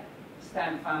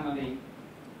quasi-stem family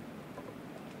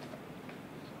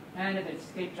and the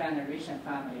skip generation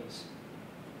families,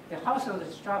 the household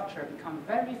structure become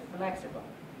very flexible,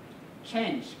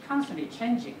 constantly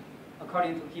changing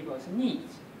according to people's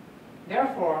needs.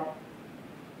 Therefore,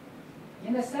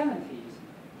 in the 70s,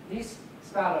 this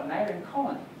scholar, Marion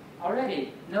Cohen,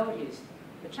 already noticed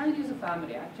the Chinese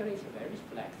family actually is very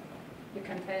flexible. It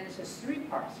contains 3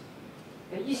 parts.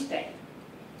 The estate,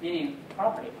 meaning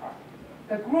property part.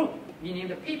 The group, meaning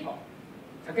the people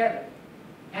together.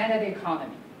 And the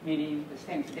economy, meaning the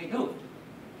things they do.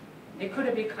 They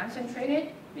could be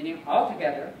concentrated, meaning all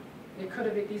together. They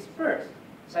could be dispersed,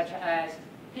 such as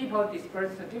people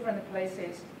dispersed to different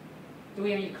places,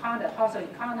 doing household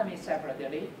economy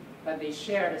separately, but they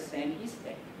share the same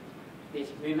estate. They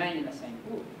remain in the same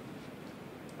group.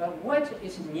 But what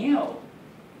is new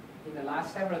in the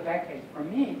last several decades for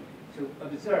me to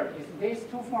observe is these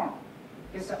 2 forms.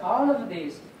 Because all of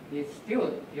these is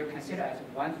still you're considered as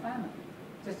one family.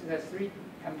 Just the 3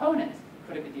 components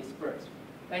could be dispersed.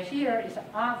 But here is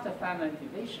after family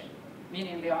division,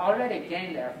 meaning they already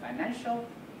gained their financial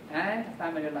and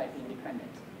family life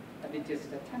independence. But it is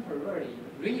temporarily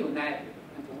reunited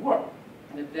and to work.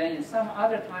 And then in some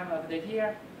other time of the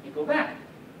year, you go back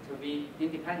to be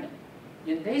independent.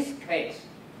 In this case,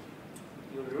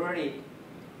 you're really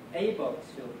able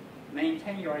to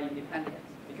maintain your independence.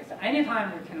 Because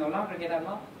anytime we can no longer get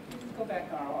along, we just go back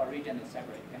to our original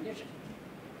separate condition.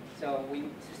 So we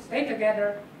stay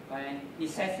together by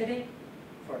necessity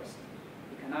first,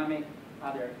 economic,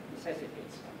 other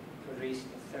necessities to reach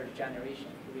the 3rd generation,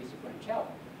 to reach the grandchild.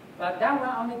 But that one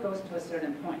only goes to a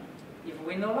certain point. If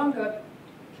we no longer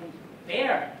can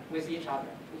bear with each other,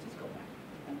 we just go back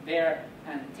and bear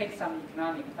and take some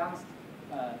economic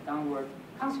downward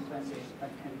consequences, but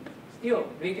can still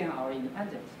regain our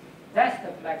independence. That's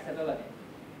the flexibility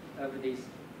of this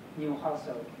new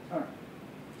household term.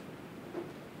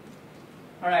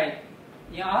 All right,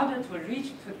 in order to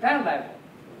reach to that level,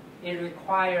 it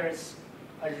requires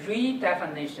a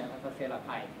redefinition of a filial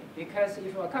piety. Because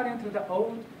if according to the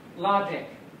old logic,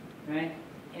 right,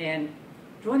 and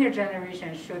junior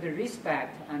generation should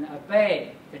respect and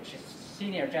obey the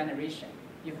senior generation.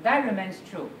 If that remains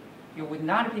true, it would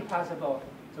not be possible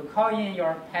to call in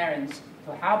your parents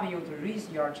to help you to raise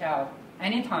your child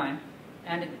anytime,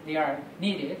 and they are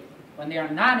needed. When they are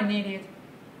not needed,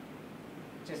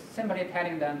 just simply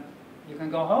telling them, you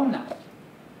can go home now.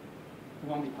 It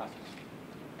won't be possible.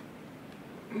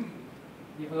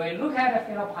 If we look at the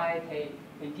filial piety,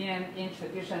 again, in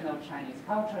traditional Chinese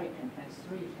culture, it contains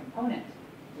 3 components.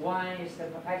 One is the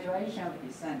perpetuation of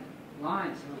descent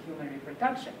lines through human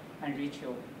reproduction and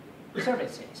ritual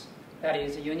services. That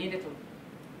is, you need to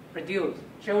produce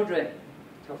children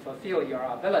to fulfill your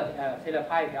filial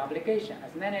piety obligation,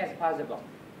 as many as possible,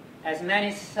 as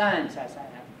many sons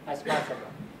as possible,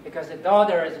 because the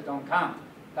daughters don't count.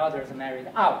 Daughters married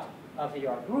out of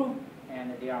your group,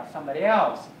 and they are somebody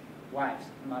else, wives,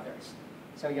 mothers.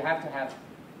 So you have to have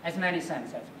as many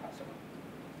sons as possible.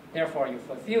 Therefore, you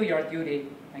fulfill your duty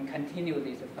and continue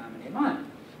this family line.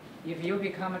 If you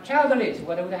become childless,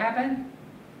 what would happen?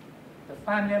 The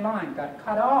family line got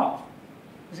cut off.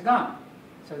 It's gone.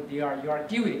 So your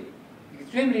duty,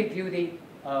 extremely guilty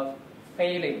of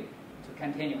failing to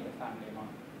continue the family line.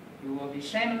 You will be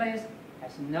shameless,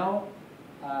 has no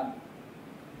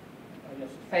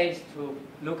phase to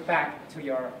look back to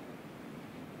your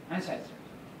ancestors.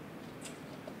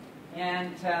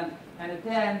 And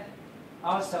then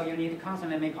also you need to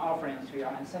constantly make offerings to your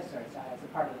ancestors as a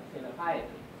part of the filial piety.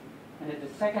 And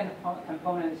the second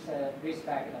component is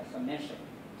respect and submission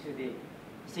to the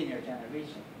senior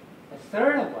generation. The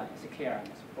third one is care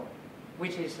and support,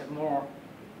 which is more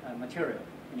material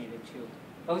needed to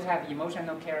both have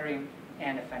emotional caring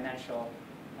and financial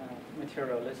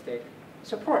materialistic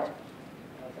support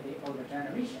for the older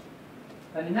generation.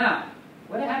 But now,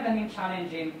 what happening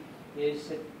challenging is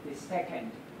the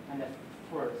second and the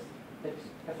first.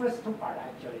 The first two parts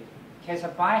actually, because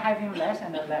by having less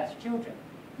and less children,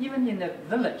 even in the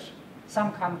village,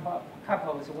 some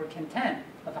couples were content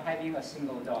of having a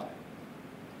single daughter,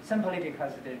 simply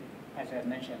because of the, as I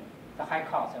mentioned, the high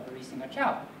cost of raising a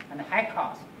child, and the high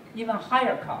cost, even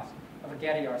higher cost of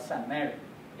getting your son married.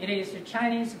 It is the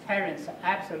Chinese parents'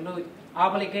 absolute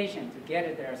obligation to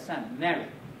get their son married,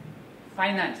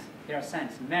 finance their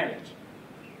son's marriage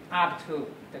up to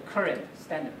the current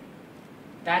standard.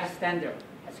 That standard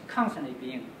has constantly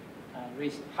been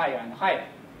raised higher and higher.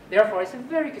 Therefore, it's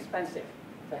very expensive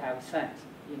to have sons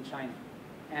in China.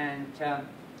 And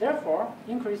therefore,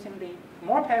 increasingly,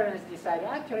 more parents decide,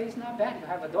 actually, it's not bad to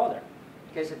have a daughter.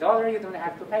 Because a daughter, you don't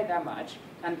have to pay that much.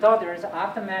 And daughters,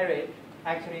 after marriage,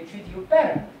 actually treat you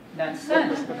better than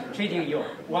sons treating you.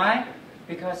 Why?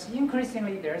 Because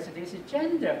increasingly, there's this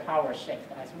gender power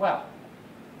shift as well.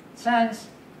 Sons,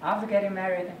 after getting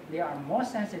married, they are more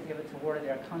sensitive toward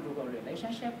their conjugal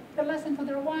relationship. They listen to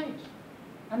their wives.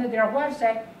 And their wives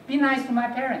say, be nice to my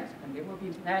parents. And they will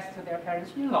be nice to their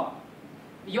parents-in-law.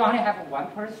 You only have one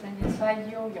person inside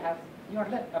you. You have your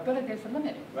ability is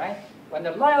limited, right? When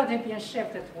the loyalty being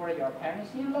shifted toward your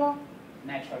parents-in-law,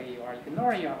 naturally you are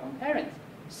ignoring your own parents.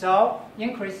 So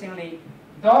increasingly,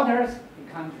 daughters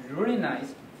become really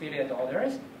nice filial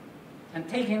daughters, and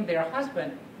taking their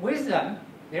husband with them.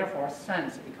 Therefore,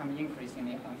 sons become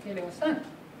increasingly unfilial sons.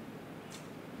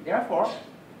 Therefore,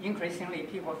 increasingly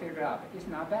people figure out it's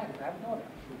not bad to have a daughter,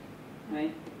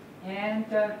 right? And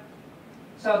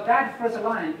so that first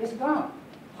line is gone,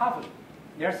 halfway.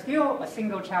 There's still a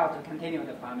single child to continue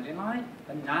the family line,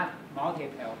 but not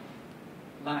multiple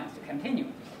lines to continue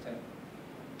the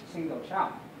single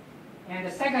child. And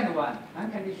the second one,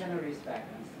 unconditional respect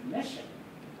and submission.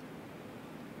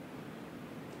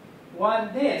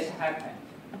 When this happened,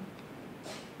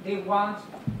 they want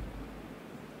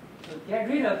to get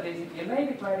rid of this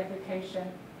delayed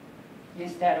gratification,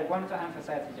 instead want to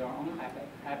emphasize their own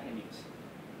happiness.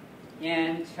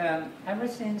 And ever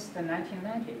since the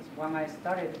 1990s, when I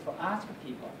started to ask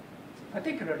people,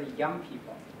 particularly young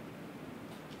people,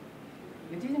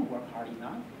 you didn't work hard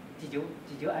enough? Did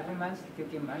you every month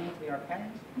give money to your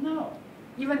parents? No.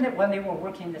 Even when they were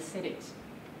working in the cities,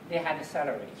 they had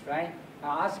salaries, right?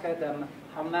 I asked them,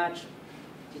 how much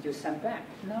did you send back?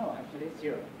 No, actually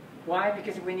zero. Why?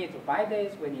 Because we need to buy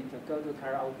this, we need to go to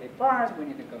karaoke bars, we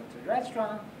need to go to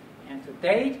restaurants, and to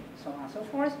date, so on and so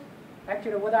forth.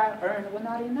 Actually, what I earned was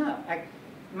not enough.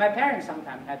 My parents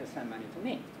sometimes had to send money to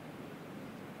me.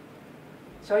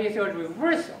 So it's a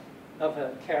reversal of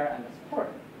care and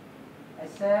support.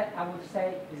 I would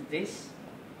say, is this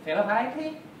filial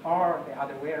piety or the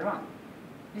other way around?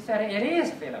 He said, it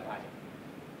is filial piety.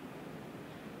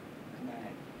 And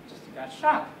I just got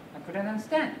shocked. I couldn't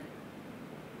understand.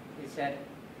 He said,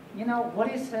 you know,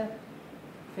 what is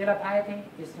filial piety?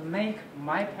 Is to make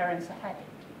my parents happy.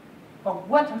 But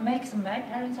what makes my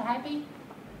parents happy?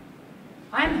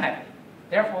 I'm happy.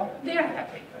 Therefore, they're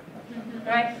happy.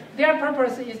 Right? Their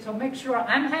purpose is to make sure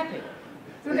I'm happy.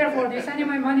 So therefore, they're sending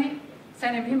my money,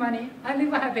 sending me money. I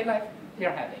live a happy life.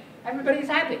 They're happy. Everybody's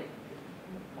happy.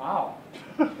 Wow.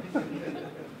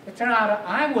 It turned out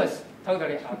I was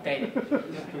totally outdated.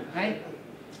 Right?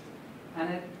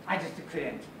 And I just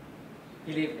couldn't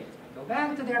believe it. I go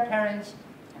back to their parents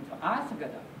and to ask them.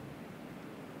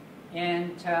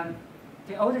 And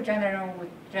the older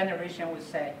generation would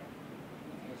say,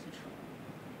 it's true.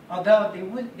 Although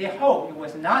they hope it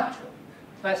was not true.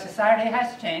 But society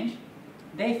has changed.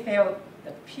 They feel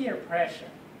the peer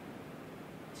pressure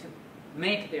to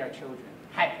make their children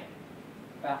happy.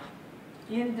 But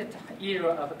in the era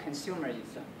of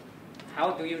consumerism,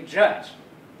 how do you judge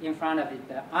in front of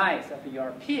the eyes of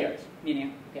your peers,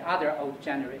 meaning the other old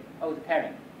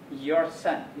parent, your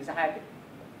son is happy?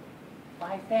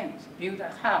 Buy things, build a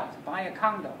house, buy a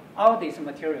condo, all these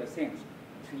material things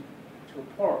to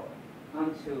pour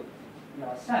onto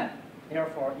your son.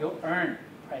 Therefore, you earn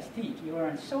prestige, you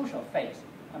earn social face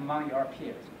among your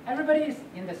peers. Everybody is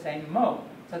in the same mode,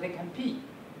 so they compete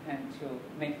and to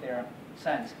make their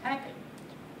sons happy.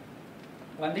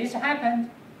 when this happened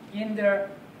in the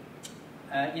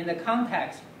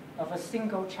context of a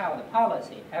single child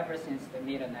policy ever since the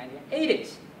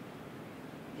mid-1980s,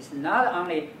 it's not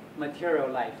only material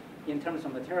life, in terms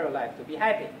of material life, to be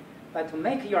happy, but to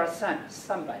make your son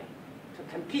somebody, to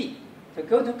compete, to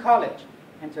go to college,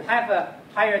 and to have a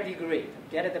higher degree,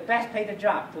 to get the best paid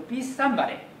job, to be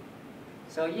somebody.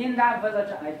 So in that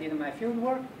village, I did my field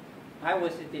work. I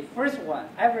was the first one,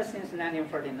 ever since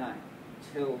 1949,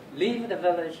 to leave the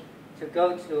village, to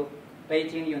go to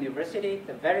Beijing University,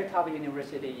 the very top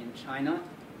university in China,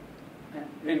 and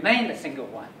remain the single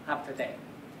one up to date.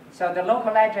 So the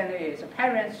local legend is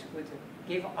parents would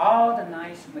give all the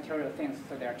nice material things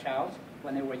to their child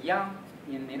when they were young,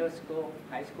 in middle school,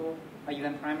 high school, or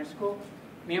even primary school.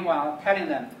 Meanwhile, telling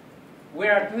them, we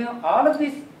are doing all of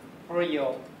this for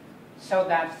you so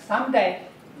that someday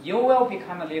you will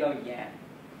become a little Yan.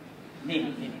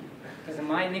 Because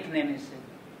my nickname is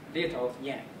Little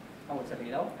Yan. I was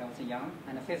little, I was young,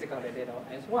 and physically little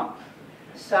as well.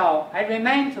 So I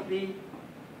remain to be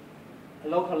a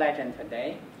local legend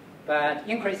today, but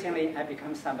increasingly I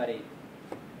become somebody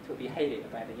to be hated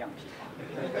by the young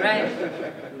people. Right?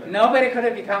 Nobody could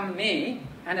have become me,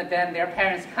 and then their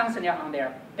parents constantly on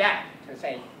their back to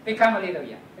say, become a little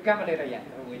Yan, become a little Yan,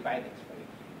 we buy this for you.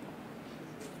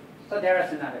 So there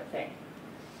is another thing.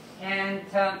 And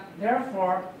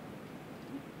therefore,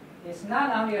 it's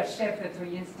not only a shift to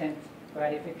instant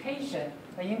gratification,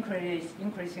 but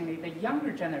increasingly the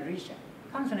younger generation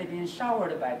constantly being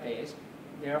showered by this.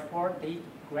 Therefore, they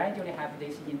gradually have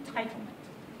this entitlement.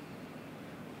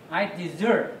 I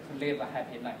deserve to live a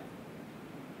happy life.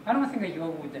 I don't think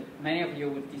many of you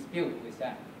would dispute with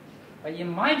that. But in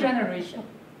my generation,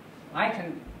 I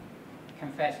can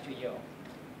confess to you,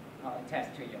 I'll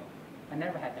attest to you, I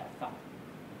never had that thought.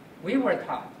 We were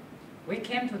taught, we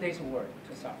came to this world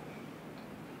to suffer.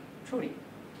 Truly.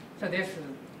 So this is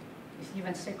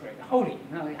even sacred, holy.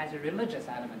 It has a religious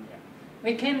element there.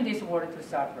 We came to this world to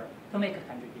suffer, to make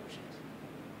contributions.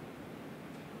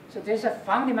 So there's a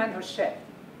fundamental shift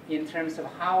in terms of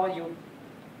how you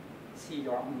see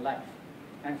your own life.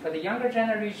 And for the younger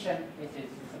generation, it is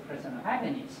a personal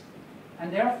happiness.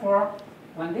 And therefore,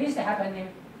 when this is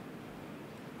happening,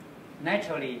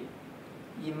 naturally,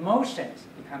 emotions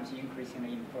becomes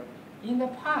increasingly important. In the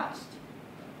past,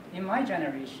 in my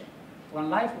generation, when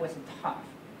life was tough,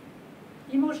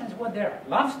 emotions were there.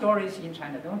 Love stories in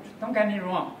China, don't get me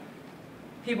wrong.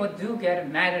 People do get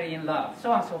madly in love,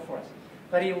 so on and so forth.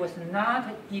 But it was not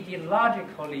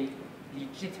ideologically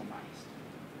legitimized.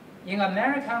 In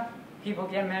America, people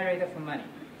get married for money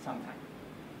sometimes.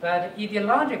 But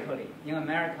ideologically, in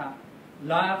America,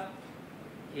 love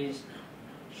is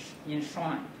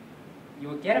enshrined.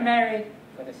 You get married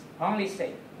for the only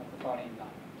sake of falling in love.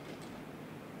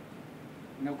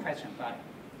 No question about it.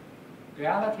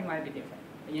 Reality might be different.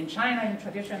 In China, in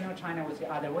traditional China, it was the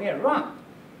other way around.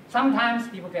 Sometimes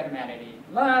people get married in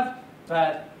love,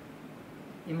 but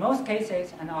in most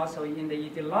cases, and also in the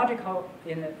ideological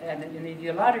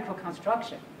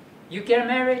construction, you get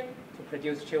married to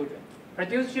produce children.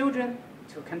 Produce children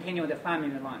to continue the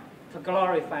family line, to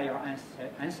glorify your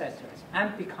ancestors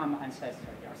and become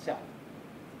ancestor yourself.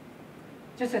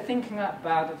 Just thinking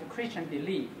about the Christian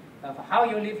belief of how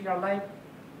you live your life,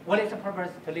 what is the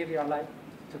purpose to live your life?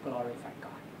 To glorify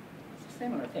God. It's a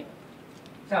similar thing.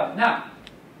 So now,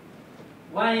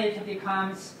 when it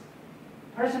becomes,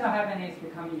 personal happiness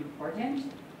becomes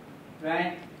important,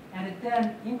 right? And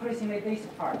then increasingly this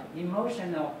part,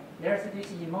 emotional, there's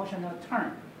this emotional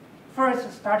turn.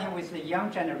 First, starting with the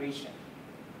young generation,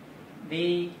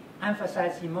 they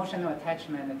emphasize emotional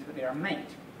attachment to their mate.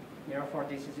 Therefore,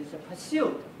 this is a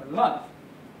pursuit for love,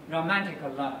 romantic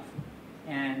love.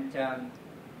 And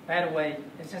by the way,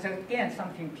 this is again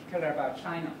something peculiar about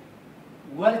China.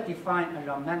 What defines a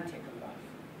romantic love?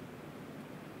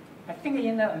 I think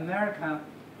in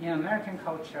American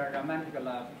culture, romantic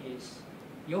love is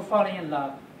you fall in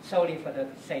love solely for the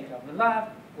sake of love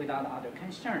without other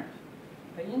concerns.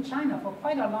 But in China, for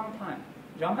quite a long time,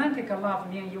 romantic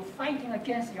love means you're fighting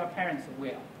against your parents'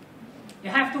 will. You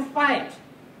have to fight.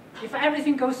 If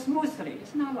everything goes smoothly,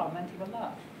 it's not romantic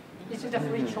love. It's just a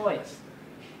free choice.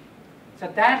 So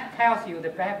that tells you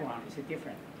the background is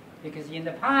different. Because in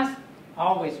the past,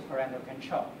 always parental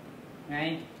control,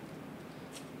 right?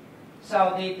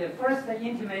 So the first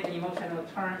intimate emotional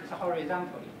turn is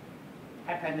horizontally,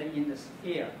 happened in the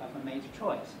sphere of a mate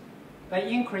choice. But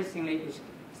increasingly, it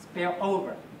spill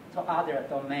over to other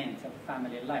domains of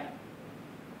family life.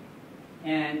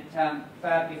 And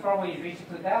but before we reach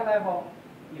to that level,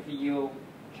 if you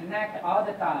connect all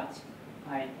the dots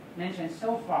I mentioned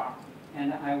so far,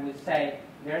 and I would say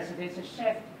there's this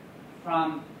shift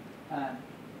from,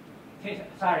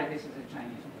 sorry, this is a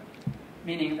Chinese word,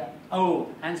 meaning the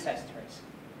old ancestors,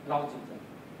 Lao Zhu,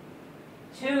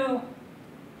 to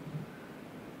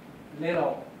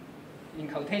little, in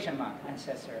quotation mark,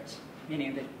 ancestors,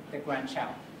 meaning the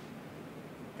grandchild.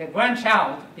 The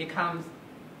grandchild becomes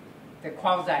the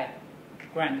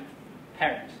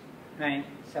quasi-grandparent, right?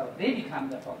 So they become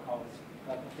the so-called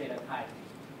Filial Piety.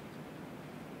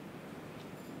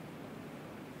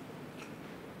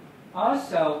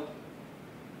 Also,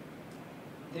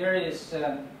 there is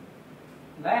a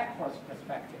left course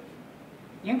perspective.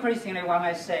 Increasingly, one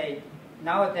might say,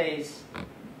 nowadays,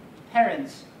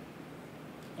 parents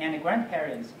and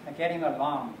grandparents are getting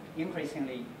along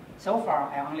increasingly. So far,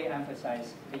 I only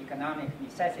emphasize the economic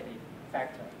necessity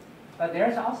factor. But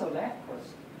there's also left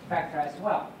course factor as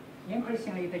well.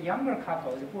 Increasingly, the younger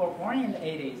couples who are born in the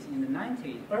 80s, in the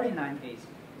 90s, early 90s,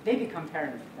 they become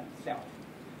parents themselves.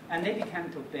 And they begin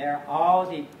to bear all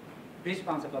the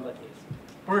responsibilities,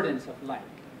 burdens of life.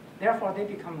 Therefore, they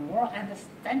become more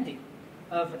understanding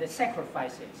of the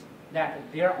sacrifices that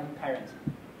their own parents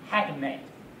had made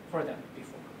for them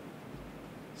before.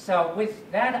 So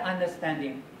with that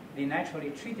understanding, they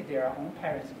naturally treated their own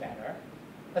parents better,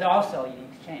 but also in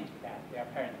exchange that their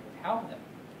parents would help them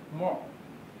more.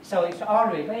 So it's all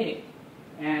related.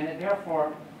 And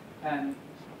therefore,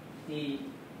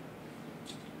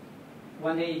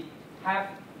 when they have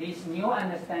this new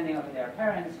understanding of their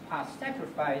parents' past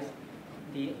sacrifice,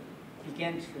 they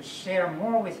begin to share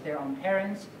more with their own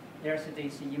parents. There's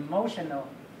this emotional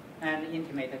and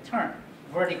intimate turn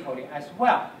vertically as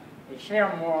well. They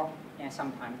share more, and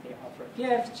sometimes they offer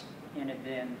gifts, and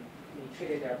then they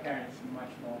treated their parents much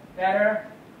more better,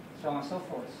 so on and so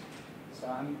forth. So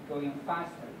I'm going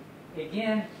faster.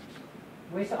 Again,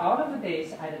 with all of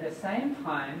this, at the same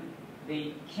time,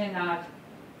 they cannot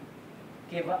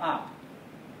give up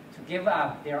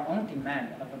their own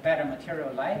demand of a better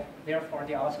material life. Therefore,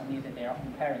 they also need their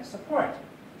own parents' support.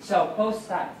 So both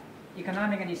sides,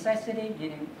 economic necessity,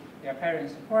 meaning their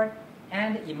parents' support,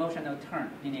 and emotional turn,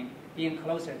 meaning being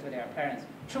closer to their parents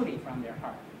truly from their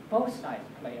heart. Both sides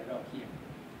play a role here.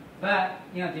 But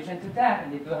in addition to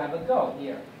that, they do have a goal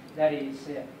here. That is,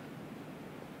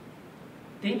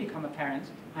 they become a parent,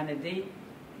 and they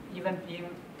even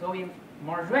going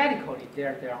more radically,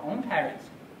 they're their own parents,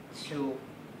 to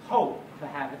hope to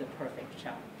have the perfect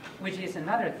child, which is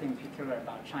another thing peculiar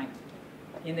about China.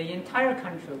 In the entire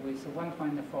country with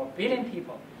 1.4 billion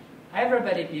people,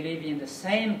 everybody believes in the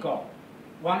same goal,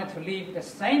 wanted to live the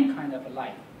same kind of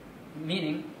life,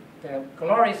 meaning the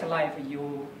glorious life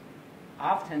you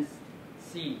often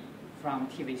see from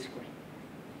TV screen.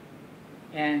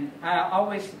 And I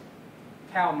always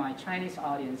tell my Chinese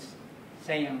audience,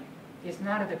 saying, it's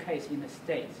not the case in the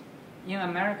States. In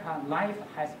America, life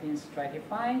has been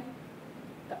stratified.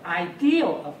 The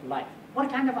ideal of life, what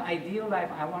kind of ideal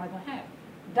life I wanted to have,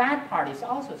 that part is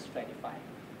also stratified.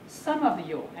 Some of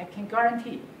you, I can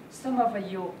guarantee, some of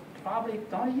you probably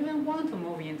don't even want to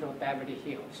move into Beverly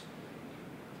Hills.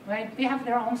 Right? They have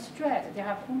their own stress, they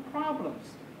have own problems.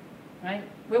 Right?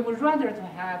 We would rather to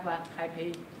have a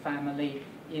happy family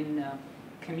in a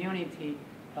community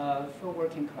of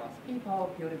working class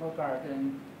people, beautiful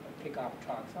garden, pickup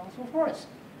trucks, and so forth.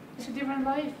 It's a different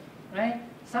life, right?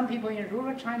 Some people in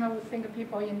rural China would think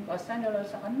people in Los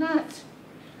Angeles are nuts.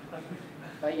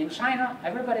 But in China,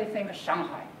 everybody thinks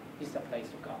Shanghai is the place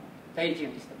to go.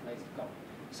 Beijing is the place to go.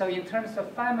 So in terms of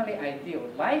family ideal,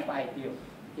 life ideal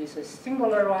is a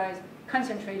singularized,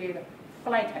 concentrated,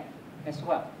 flattened as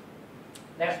well.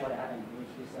 That's what happened,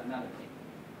 which is another thing.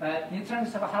 But in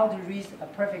terms of how to raise a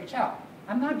perfect child,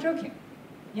 I'm not joking.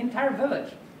 The entire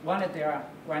village wanted their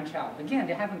grandchild. Again,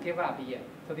 they haven't given up yet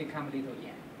to become little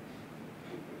Yan.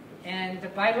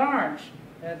 And by large,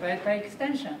 by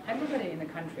extension, everybody in the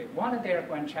country wanted their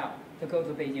grandchild to go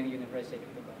to Beijing University,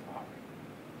 to go to Harvard.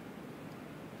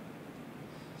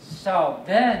 So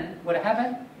then what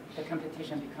happened? The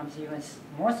competition becomes even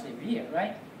more severe,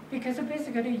 right? Because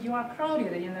basically you are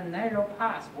crowded in a narrow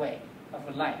pathway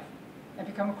of life. And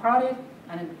become crowded,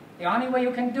 and the only way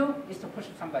you can do is to push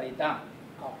somebody down,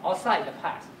 outside the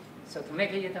path. So to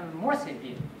make it even more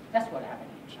severe, that's what happened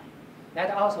in China.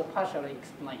 That also partially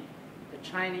explains the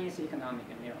Chinese economic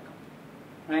miracle,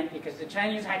 right? Because the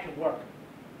Chinese had to work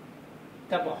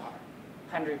double hard,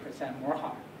 100%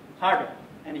 more harder,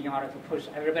 and in order to push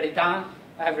everybody down,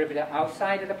 everybody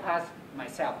outside the path,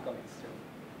 myself going through.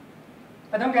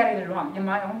 But don't get it wrong. In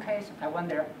my own case, I went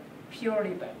there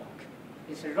purely by luck.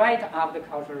 It's right after the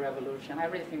Cultural Revolution.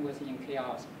 Everything was in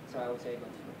chaos, so I was able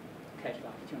to catch the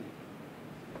opportunity.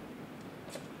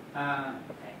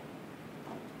 Okay.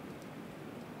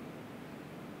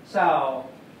 So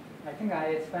I think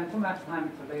I spent too much time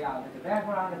to lay out the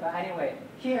background, but anyway,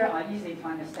 here are easy to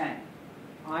understand.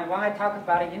 When I talk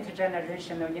about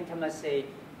intergenerational intimacy,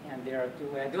 and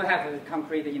I do have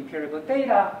concrete empirical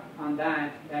data on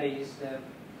that. That is,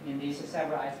 in these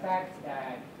several aspects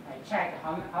that I check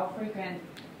how frequent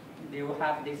you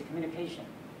have this communication.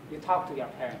 You talk to your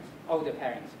parents, older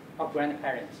parents, or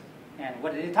grandparents, and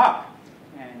what do they talk?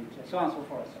 And so on and so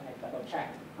forth. I double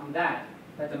checked on that.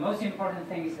 But the most important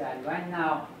thing is that right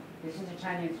now, this is the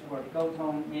Chinese word, "沟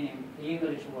通," meaning the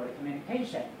English word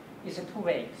communication. It's a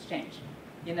two-way exchange.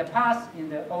 In the past, in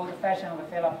the old-fashioned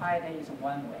Filial Piety, it's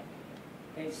one way.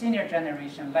 The senior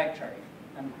generation lecture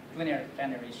and junior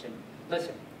generation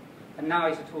listen. And now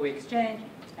it's a two-way exchange.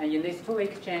 And in this two-way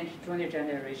exchange, junior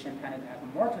generation kind of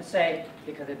have more to say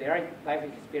because their life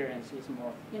experience is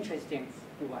more interesting.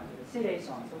 Who went to the city,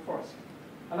 so on and so forth.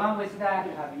 Along with that,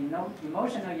 you have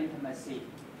emotional intimacy.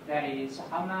 That is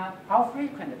how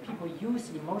frequent people use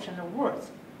emotional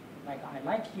words. Like, I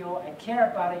like you, I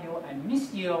care about you, I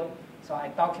miss you. So I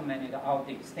documented all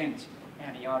these things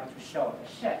and in order to show the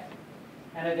shift.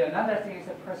 And another thing is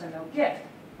a personal gift,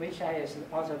 which is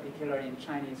also peculiar in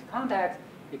Chinese context,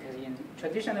 because in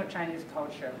traditional Chinese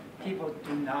culture, people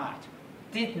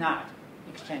did not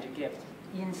exchange gifts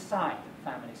inside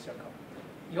family circle.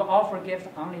 You offer gifts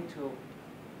only to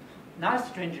not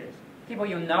strangers, people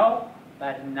you know,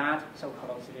 but not so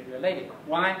closely related.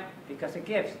 Why? Because a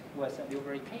gift was a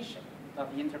lubrication of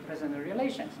interpersonal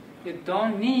relations. You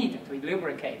don't need to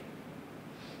lubricate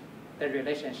the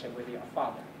relationship with your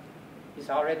father. It's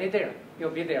already there. You'll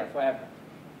be there forever.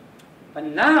 But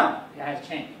now it has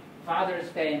changed. Father's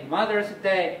Day, Mother's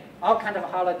Day, all kinds of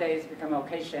holidays become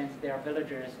occasions. Their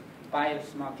villagers buy a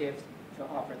small gift to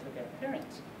offer to their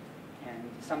parents. And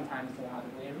sometimes the other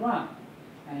way around.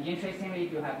 And interestingly,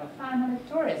 you have a family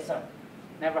tourism.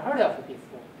 Never heard of it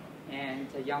before. And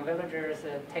young villagers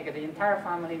take the entire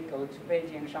family, go to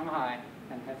Beijing, Shanghai,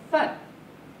 and have fun.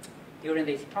 During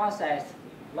this process,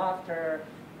 laughter,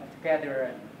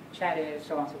 together, and chatting,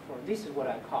 so on and so forth. This is what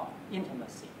I call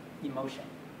intimacy, emotion.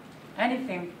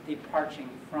 Anything departing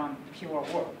from pure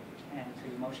work and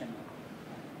to emotional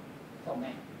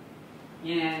domain.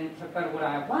 But what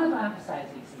I want to emphasize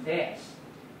is this.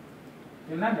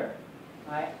 Remember,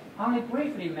 I only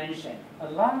briefly mentioned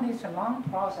along this long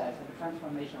process of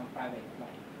transformation of private life,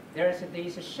 there is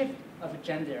this shift of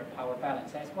gender power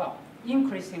balance as well.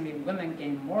 Increasingly, women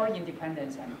gain more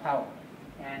independence and power,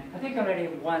 and particularly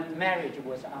when marriage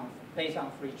was based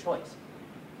on free choice.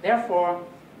 Therefore,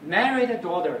 married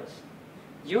daughters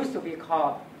used to be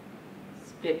called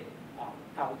spit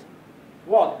out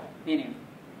water, meaning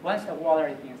once the water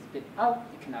is being spit out,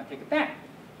 you cannot take it back.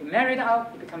 You married out,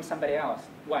 you become somebody else,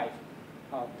 wife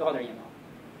or daughter-in-law.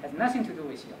 Has nothing to do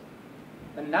with you.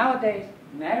 But nowadays,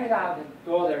 married out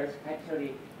daughters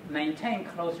actually maintain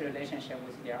close relationship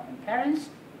with their own parents,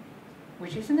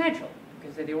 which is natural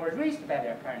because they were raised by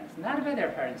their parents, not by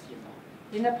their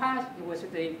parents-in-law. In the past, it was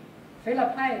the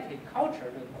Filial Piety culture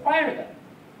that required them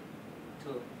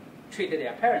to treat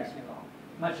their parents-in-law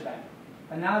much better.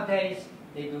 But nowadays,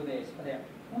 they do this for their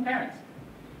own parents.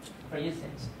 For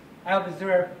instance, I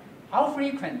observe how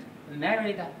frequent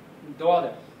married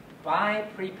daughters buy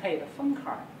prepaid phone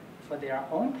card for their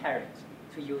own parents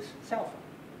to use cell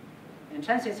phone. And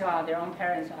chances are their own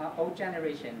parents are old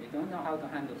generation. They don't know how to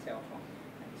handle cell phone.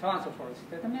 And so on and so forth.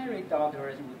 So the married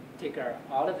daughters would take care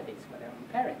of all of this for their own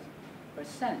parents. But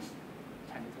sons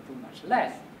tend to do much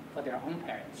less for their own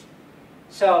parents.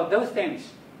 So those things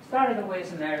started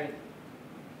with married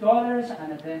daughters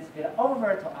and then spilled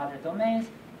over to other domains,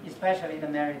 especially the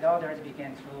married daughters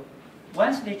began to,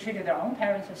 once they treated their own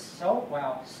parents so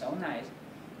well, so nice,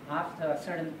 after a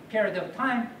certain period of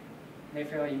time, they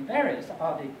feel embarrassed,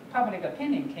 or the public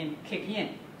opinion can kick in,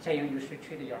 saying you should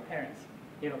treat your parents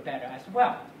a little better as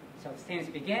well. So things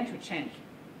began to change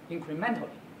incrementally.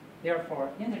 Therefore,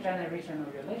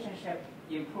 intergenerational relationship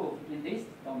improved in this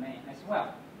domain as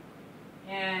well.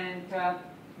 And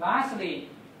lastly,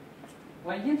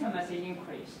 when intimacy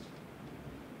increased,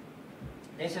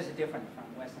 this is different from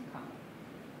Western context.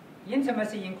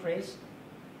 Intimacy increased,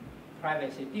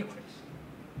 privacy decreased.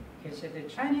 Because the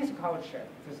Chinese culture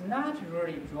does not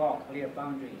really draw clear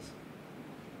boundaries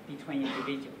between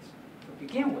individuals to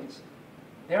begin with.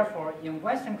 Therefore, in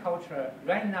Western culture,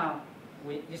 right now,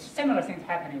 similar things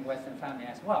happen in Western family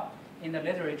as well. In the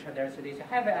literature, there's this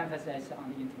heavy emphasis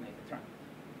on the intimate term.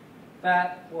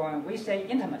 But when we say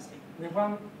intimacy, we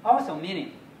also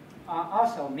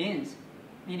means,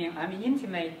 meaning I'm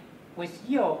intimate with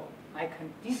you, I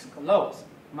can disclose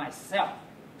myself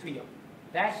to you.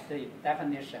 That's the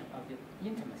definition of the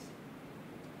intimacy.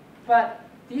 But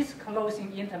this close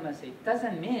intimacy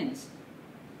doesn't mean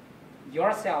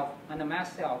yourself and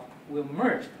myself will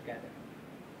merge together.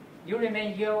 You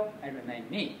remain you, I remain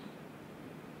me,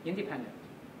 independent.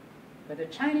 But the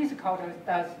Chinese culture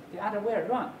does the other way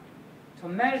around. To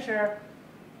measure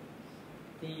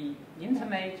the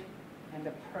intimate and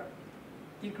the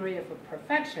degree of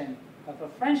perfection of a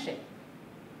friendship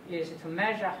is to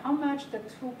measure how much the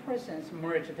two persons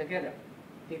merge together,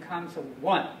 becomes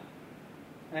one.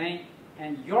 Right?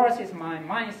 And yours is mine,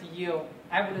 mine is you.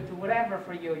 I will do whatever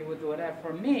for you, you will do whatever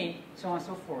for me, so on and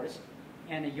so forth.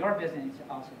 And your business is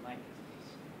also my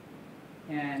business.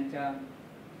 And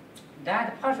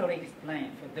that partially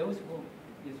explains for those who,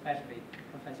 especially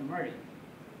Professor Murray,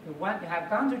 who have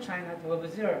gone to China to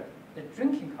observe the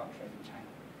drinking culture in China,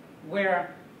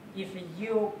 where if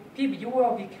you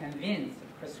will be convinced,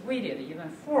 persuaded, even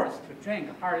forced to drink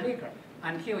hard liquor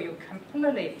until you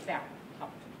completely fell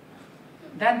out.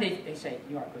 Then they say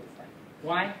you are a good friend.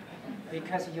 Why?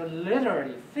 Because you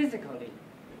literally, physically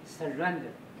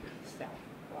surrender self.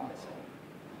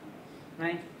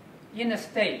 Right? In the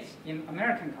States, in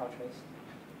American cultures,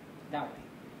 that way.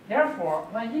 Therefore,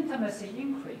 when intimacy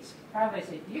increases,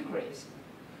 privacy decreases,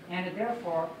 and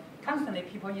therefore constantly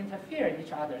people interfere in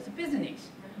each other's business.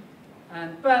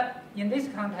 But in this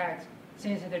context,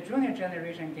 since the junior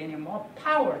generation gaining more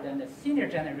power than the senior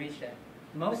generation,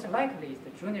 most likely is the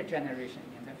junior generation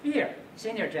interfere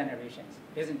senior generation's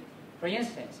business. For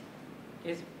instance,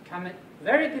 it's becoming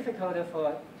very difficult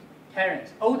for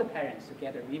parents, older parents, to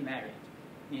get remarried,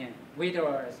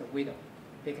 widowers or widow,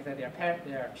 because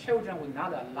their children would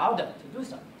not allow them to do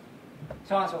so,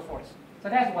 so on and so forth. So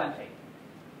that's one thing.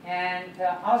 And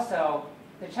also,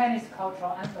 the Chinese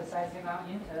culture emphasizing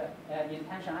on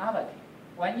intentionality.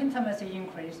 When intimacy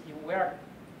increases,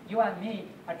 you and me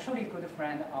are truly good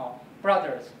friends or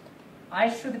brothers. I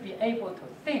should be able to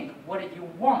think what you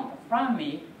want from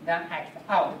me, then act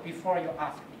out before you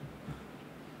ask me.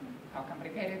 How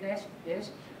complicated this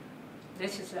is?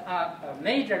 This is a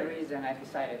major reason I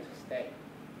decided to stay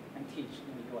and teach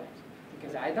in the U.S.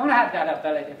 Because I don't have that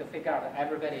ability to figure out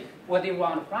everybody what they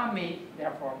want from me,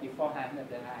 therefore beforehand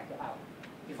then I act out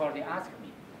before they ask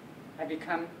me. I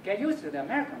get used to the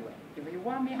American way. If you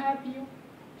want me help you,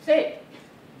 say it.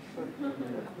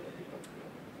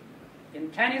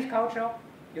 In Chinese culture,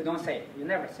 you don't say it. You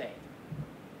never say it.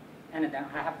 And then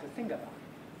I have to think about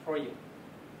it for you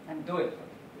and do it for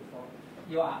you before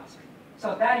you ask.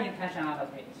 So that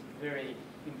intentionality is very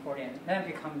important.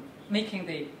 Then making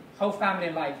the whole family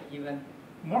life even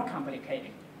more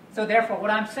complicated. So therefore,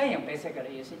 what I'm saying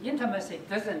basically is intimacy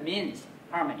doesn't mean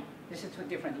harmony. This is two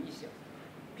different issues.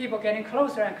 People getting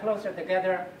closer and closer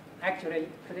together actually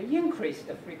could increase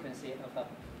the frequency of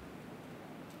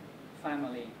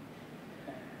family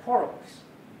quarrels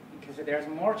because there's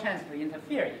more chance to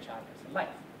interfere in each other's life.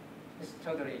 It's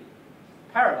totally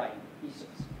parallel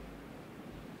issues.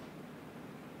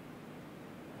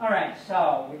 All right,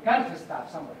 so we got to stop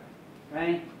somewhere,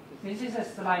 right? This is a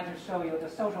slide to show you the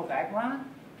social background,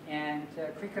 and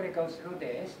quickly go through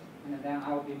this, and then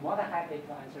I will be more than happy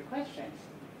to answer questions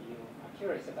if you are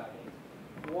curious about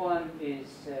it. One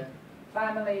is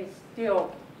family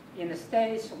still in the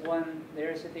States, when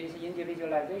there's this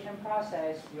individualization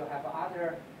process, you have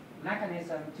other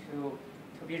mechanisms to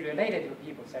be related to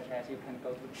people, such as you can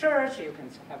go to church, you can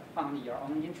have found your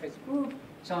own interest group,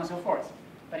 so on and so forth.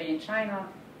 But in China,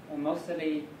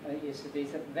 mostly is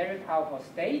this very powerful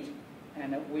state,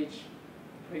 and which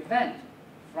prevent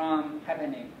from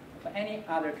happening of any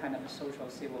other kind of social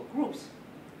civil groups.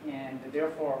 And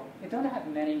therefore, we don't have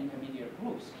many intermediate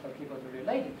groups for people to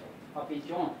relate to or be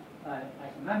joined as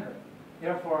a member.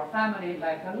 Therefore, a family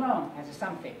like alone has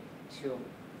something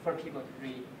for people to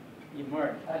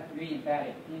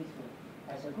re-embed into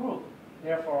as a group.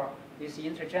 Therefore, this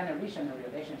intergenerational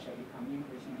relationship becomes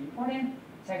increasingly important.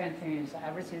 Second thing is,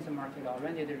 ever since the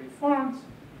market-oriented reforms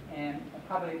and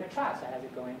public trust has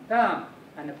going down,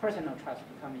 and the personal trust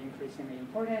becomes increasingly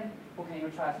important. Who can you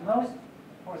trust most?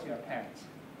 Of course, your parents.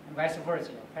 And vice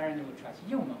versa, your parents will trust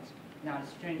you most, not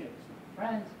strangers, not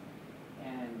friends.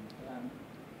 And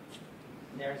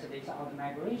there's this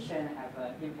out-migration have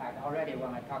an impact already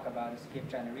when I talk about the skip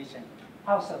generation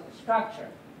household structure.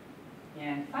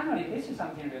 And finally, this is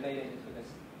something related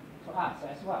to us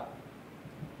as well.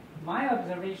 My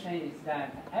observation is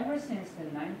that ever since the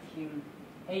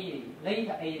 1980s, late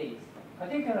 80s,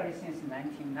 particularly since the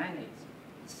 1990s,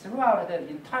 throughout the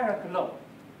entire globe,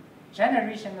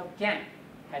 generational gap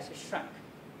has shrunk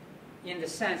in the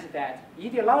sense that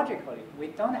ideologically, we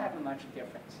don't have much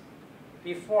difference.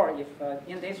 Before, if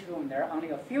in this room there are only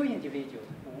a few individuals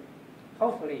who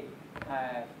hopefully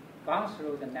gone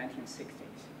through the 1960s.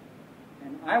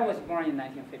 And I was born in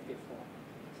 1954,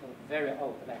 so very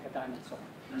old, like a dinosaur.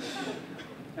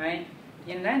 Right?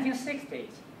 In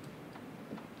 1960s,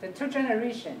 the two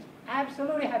generations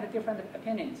absolutely had different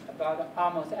opinions about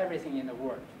almost everything in the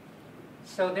world.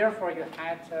 So therefore, you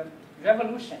had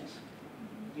revolutions.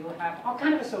 You have all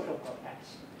kinds of social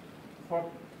protests for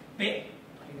big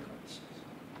political issues,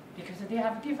 because they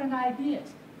have different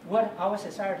ideas what our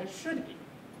society should be.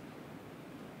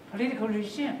 Political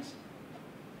regimes,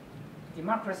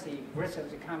 democracy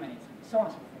versus communism, so on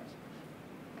and so forth.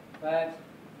 But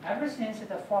ever since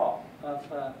the fall of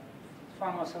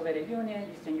former Soviet Union,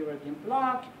 Eastern European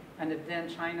bloc, and then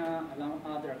China, along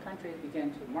other countries,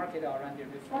 began to market around the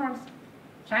reforms.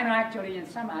 China actually, in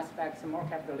some aspects, more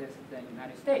capitalist than the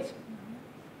United States.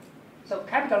 So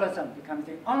capitalism becomes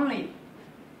the only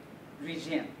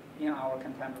regime in our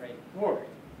contemporary world.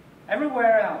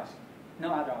 Everywhere else,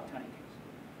 no other alternatives.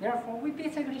 Therefore, we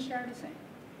basically share the same.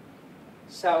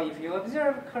 So if you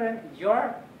observe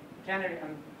your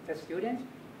generation, the students,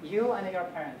 you and your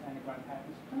parents and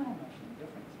grandparents don't have much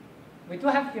difference. We do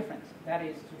have difference. That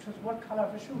is to choose what color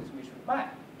of shoes we should buy.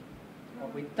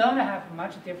 But we don't have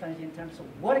much difference in terms of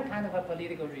what kind of a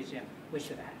political regime we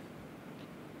should have.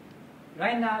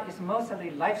 Right now, it's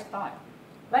mostly lifestyle.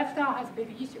 Lifestyle has big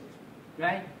issues,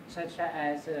 right? Such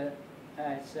as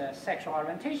sexual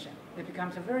orientation. It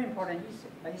becomes a very important issue,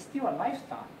 but it's still a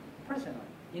lifestyle, personal,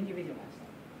 individual lifestyle.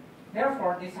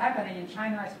 Therefore, this is happening in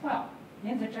China as well.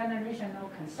 Intergenerational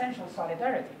consensual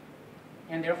solidarity.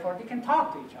 And therefore, they can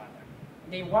talk to each other.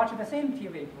 They watch the same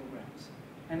TV programs,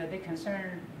 and they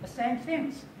concern the same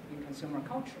things in consumer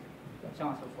culture, so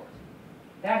on and so forth.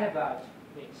 That about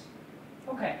this.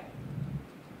 Okay.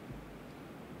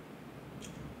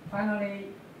 Finally,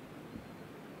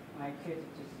 I could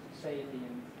just say it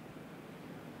in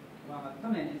 1 or 2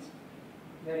 minutes.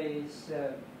 That is,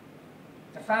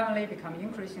 the family becoming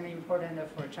increasingly important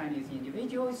for Chinese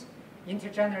individuals.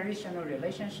 Intergenerational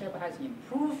relationship has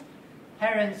improved.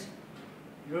 Parents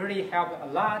really help a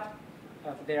lot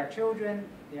of their children.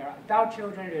 Their adult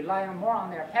children rely more on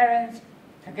their parents.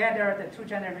 Together, the two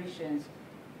generations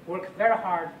work very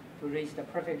hard to raise the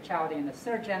perfect child in the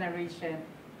third generation,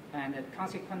 and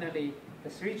consequently, the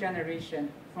three generations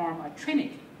form a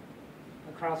trinity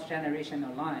across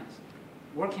generational lines,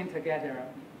 working together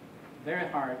very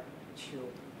hard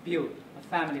to build a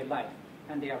family life.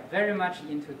 And they are very much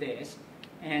into this,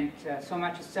 and so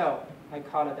much so, I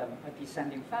call them a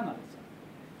descending familism.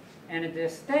 And the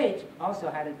state also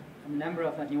had a number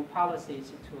of new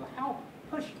policies to help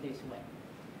push this way.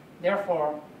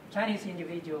 Therefore, Chinese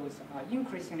individuals are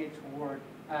increasingly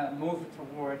move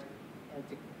toward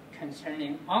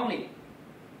concerning only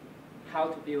how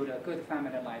to build a good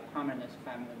family life, harmonious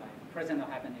family life, personal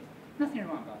happiness. Nothing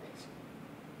wrong about this.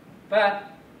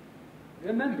 But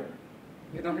remember,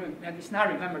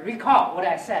 recall what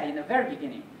I said in the very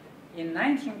beginning. In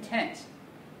 1910s,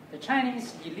 the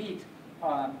Chinese elite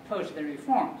pushed the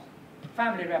reforms,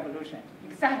 family revolution,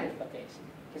 exactly for this.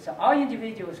 Because all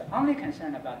individuals are only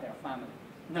concerned about their family.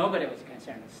 Nobody was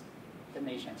concerned with the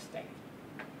nation state.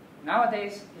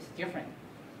 Nowadays, it's different,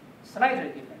 slightly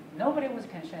different. Nobody was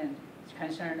concerned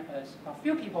as a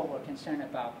few people were concerned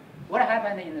about what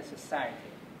happened in the society,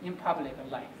 in public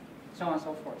life, so on and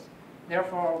so forth.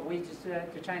 Therefore,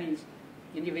 the Chinese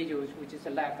individuals, we just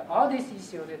left all these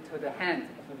issues to the hands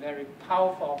of a very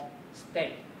powerful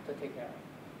state to take care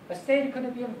of. A state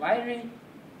could be a very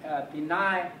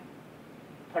benign,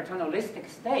 paternalistic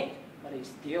state, but it's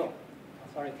still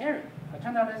authoritarian.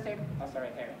 Paternalistic,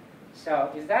 authoritarian.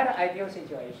 So is that an ideal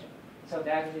situation? So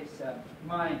that is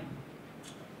my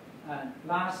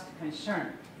last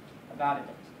concern about it.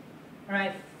 All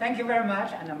right, thank you very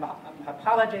much, and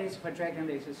apologies for dragging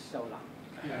this so long.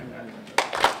 Thank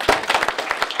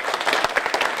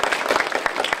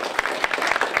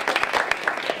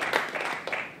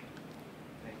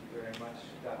you very much,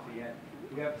 Dr. Yan.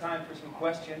 We have time for some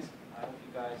questions. I hope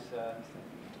you guys have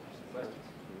some questions.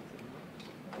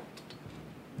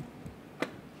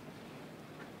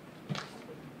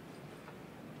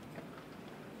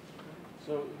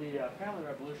 So the family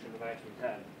revolution of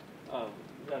 1910,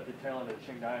 at the tail end of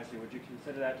the Qing dynasty, would you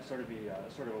consider that to sort of be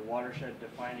sort of a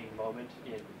watershed-defining moment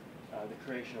in the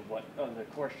creation of what the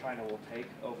course China will take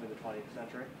over the 20th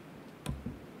century?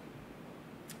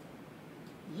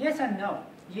 Yes and no.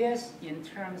 Yes, in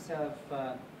terms of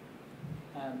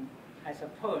as a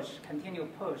push,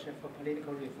 continued push for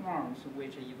political reforms,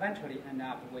 which eventually end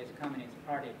up with the Communist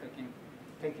Party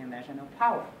taking national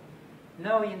power.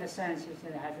 No, in the sense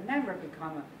it has never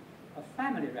become a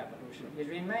family revolution. It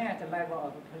remained at the level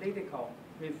of political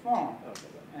reform,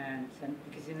 and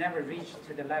because it never reached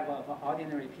to the level of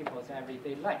ordinary people's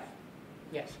everyday life.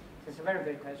 Yes, it's a very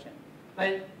good question.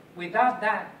 But without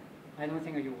that, I don't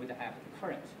think you would have the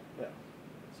current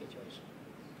situation.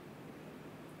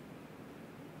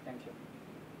 Thank you.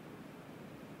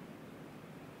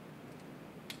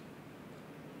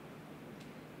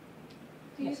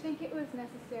 Do you think it was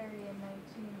necessary in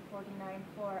 1949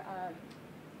 for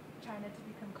China to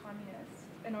become communist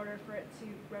in order for it to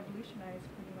revolutionize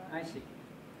pretty much? I see.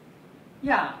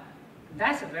 Yeah,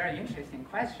 that's a very interesting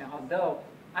question, although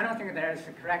I don't think there is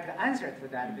a correct answer to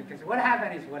that, because what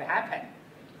happened is what happened.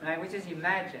 Right? We just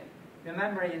imagine.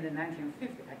 Remember in the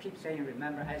 1950s, I keep saying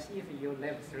remember as if you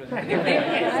lived through the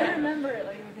 1950s. I remember it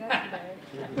like it was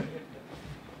yesterday.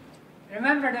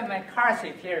 Remember the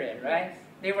McCarthy period, right?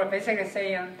 They were basically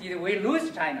saying, did we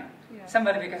lose China? Yeah.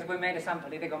 Somebody because we made some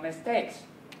political mistakes.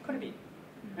 Could be,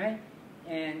 right?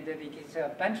 And because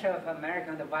a bunch of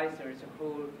American advisors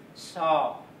who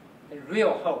saw the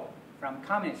real hope from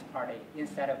Communist Party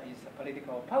instead of his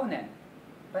political opponent.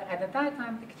 But at that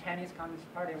time, the Chinese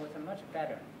Communist Party was a much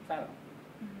better fellow,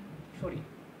 truly.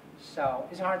 So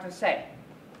it's hard to say.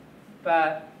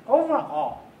 But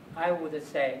overall, I would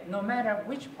say no matter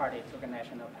which party took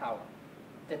national power,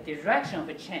 the direction of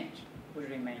the change will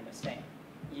remain the same.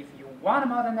 If you want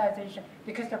modernization,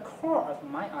 because the core of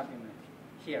my argument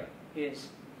here is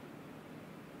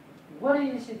what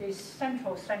is the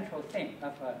central thing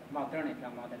of modernity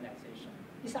and modernization?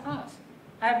 It's us.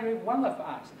 Every one of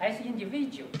us, as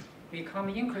individuals, become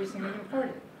increasingly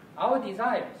important. Our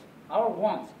desires, our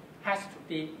wants,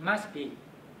 must be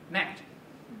met.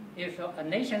 If a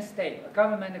nation state, a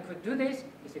government could do this,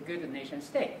 it's a good nation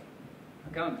state,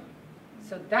 a government.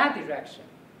 So that direction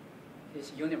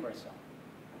is universal.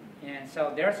 And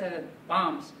so there's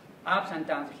bumps, ups and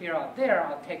downs here or there.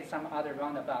 I'll take some other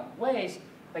roundabout ways,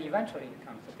 but eventually it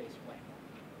comes this way.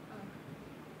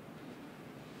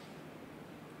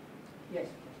 Yes,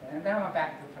 and then I'm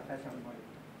back to Professor Moy.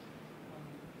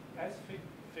 As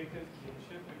fictive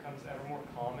kinship becomes ever more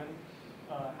common,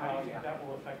 how that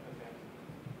will affect the family.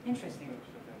 Interesting.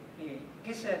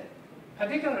 It's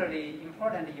particularly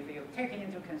important if you take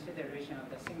into consideration of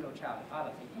the single-child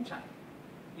policy in China.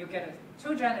 You get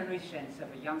 2 generations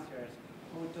of youngsters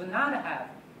who do not have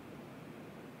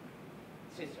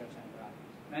sisters and brothers,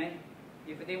 right?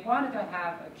 If they wanted to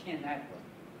have a kin network,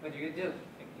 what do? You give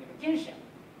a kinship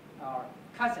or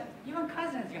cousins. Even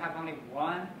cousins, you have only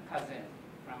one cousin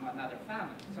from another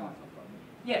family, so on and so forth.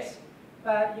 Yes,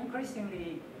 but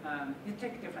increasingly, you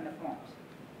take different forms,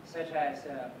 such as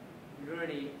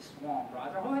really sworn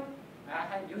brotherhood.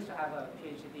 I used to have a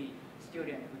PhD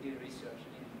student who did research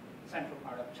in central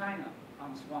part of China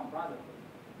on sworn brotherhood,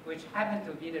 which happened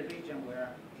to be the region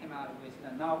where came out with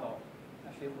the novel,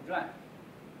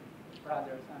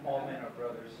 Brothers. All men are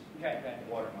brothers. Right.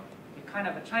 Watermelon. The kind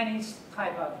of a Chinese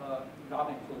type of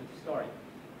Robin Hood story.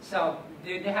 So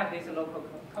they have this local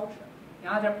culture. In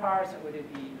other parts, would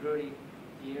it be really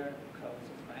dear, close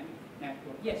friend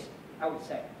network? Yes, I would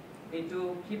say. They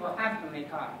do. People have to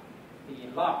make up the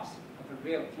loss of a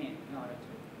real kin in order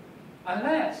to,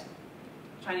 unless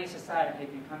Chinese society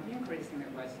becomes increasingly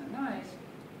westernized,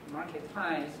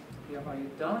 marketized, therefore you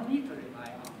don't need to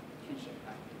rely on kinship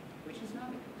factor, which is not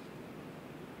the case.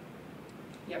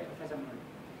 Yeah, Professor Murray.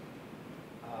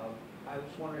 I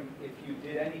was wondering if you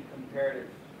did any comparative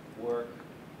work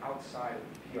outside of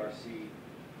the PRC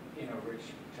in a rich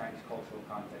Chinese cultural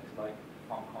context, like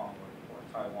Hong Kong or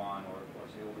Taiwan or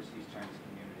say overseas Chinese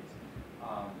communities,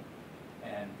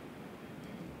 and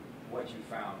what you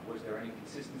found. Was there any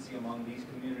consistency among these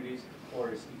communities, or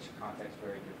is each context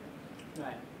very different?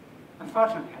 Right.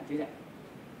 Unfortunately, I didn't.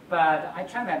 But I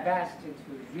try my best to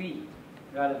read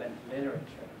relevant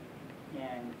literature,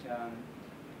 and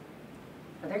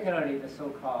particularly the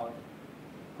so-called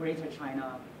Greater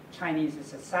China, Chinese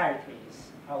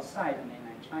societies outside of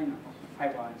mainland China,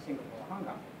 Taiwan, Singapore, Hong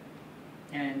Kong.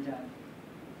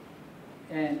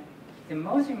 And the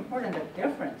most important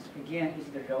difference, again,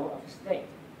 is the role of state.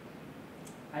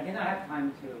 I did not have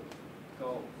time to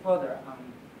go further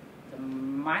on the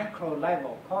micro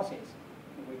level causes.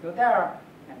 If we go there,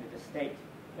 and the state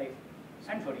plays a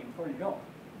centrally important role.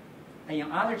 And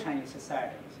in other Chinese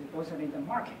societies, also in the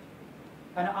market.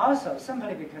 And also,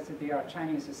 simply because they are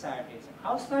Chinese societies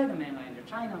outside the mainland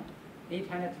China, they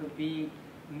tend to be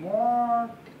more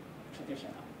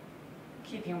traditional,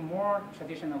 keeping more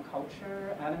traditional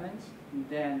culture elements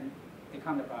than the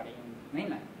counterpart in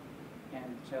mainland.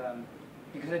 And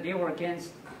because they were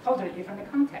against totally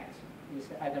different contexts. It's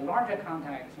at a larger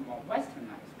context, more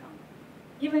westernized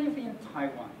context. even if in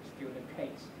Taiwan, it's still the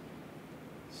case.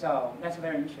 So that's a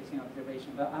very interesting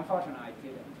observation, but unfortunately I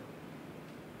didn't.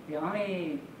 The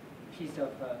only piece of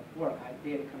work I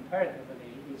did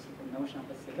comparatively is the notion of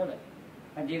civility.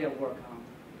 I did work on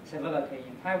civility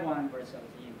in Taiwan versus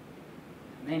in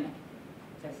mainland.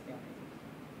 That's the only thing.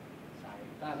 Sorry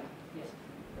about that. Yes?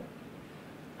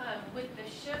 With the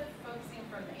shift focusing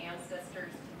from the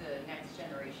ancestors to the next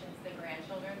generations, the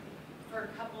grandchildren, for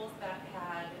couples that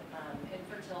had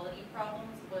infertility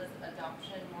problems, was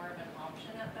adoption more of an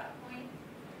option at that point?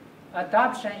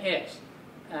 Adoption is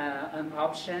an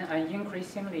option, and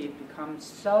increasingly it becomes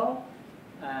so.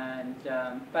 And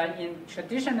but in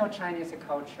traditional Chinese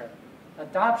culture,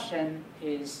 adoption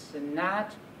is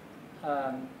not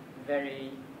a very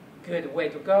good way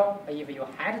to go. If you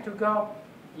had to go,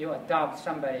 you adopt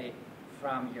somebody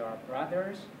from your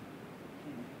brothers.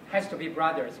 It has to be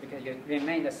brothers because you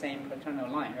remain the same paternal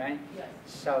line, right? Yes.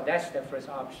 So that's the first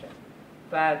option.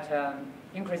 But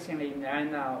increasingly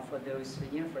now for those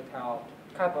infertile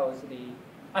couples,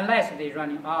 unless they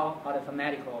run out of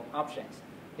medical options,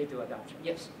 they do adoption.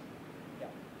 Yes. Yeah.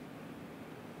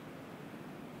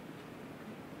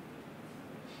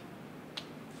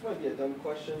 This might be a dumb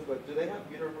question, but do they have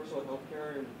universal health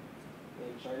care in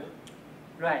China?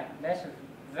 Right. That's a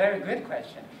very good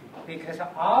question, because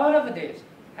all of this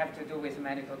have to do with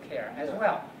medical care as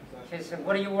well. Because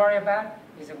what do you worry about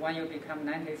is when you become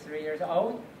 93 years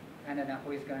old, and then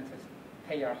who is going to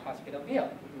pay your hospital bill?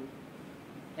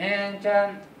 And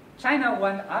China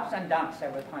went ups and downs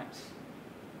several times.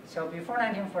 So before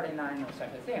 1949, no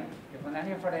such a thing. Before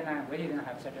 1949, we didn't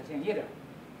have such a thing either.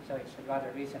 So it's a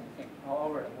rather recent thing all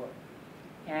over the world.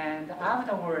 And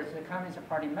afterwards, the Communist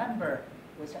Party member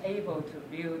was able to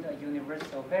build a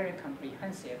universal, very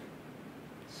comprehensive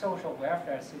social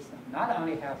welfare system, not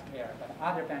only health care, but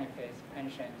other benefits,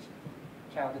 pensions,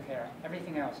 child care,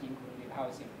 everything else, including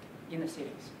housing, in the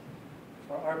cities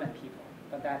for urban people.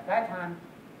 But at that time,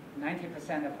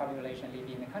 90% of the population lived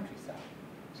in the countryside.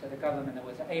 So the government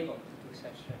was able to do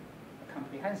such a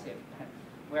comprehensive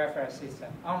welfare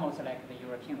system, almost like the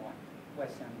European one,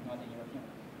 Western, Northern European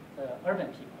one, for urban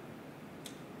people.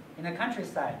 In the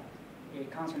countryside, it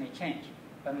constantly changed,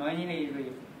 but mainly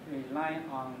relying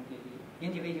on the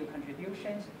individual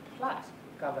contributions plus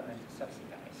government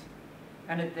subsidies.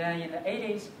 And then in the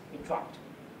 80s, it dropped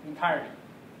entirely,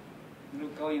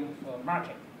 going for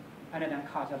market, and then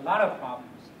caused a lot of problems.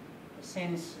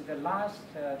 Since the last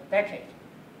decade,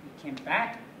 it came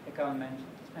back, the government,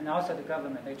 and also the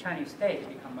government, the Chinese state,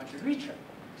 become much richer.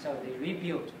 So they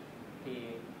rebuilt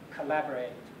the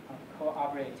collaborative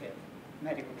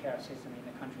medical care system in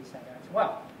the countryside as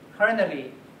well.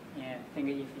 Currently, I think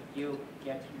if you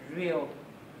get real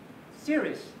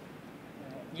serious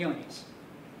illness,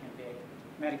 and the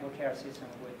medical care system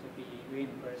would be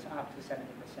reimbursed up to 70%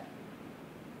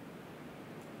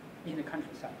 in the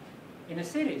countryside. In the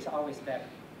city, it's always better.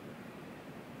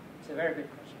 It's a very good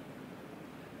question.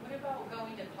 What about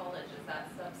going to college? Is that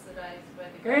subsidized by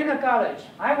the Going to college,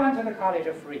 I went to the college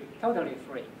free, totally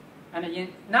free. And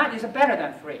it's better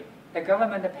than free. The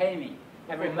government pay me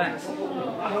every month.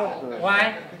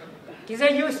 Why? Because I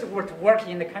used to work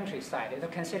in the countryside.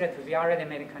 It's considered to be already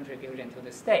made a contribution to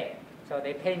the state. So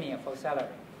they pay me a full salary.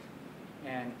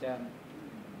 And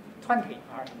 20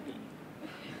 RMB.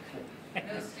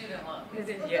 no student loans?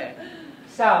 Yeah.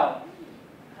 So,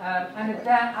 and then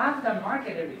after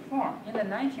market reform, in the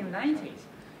 1990s,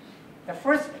 the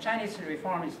first Chinese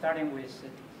reform is starting with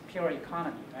pure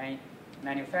economy, right?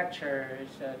 Manufacturers,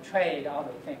 trade, all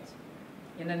those things.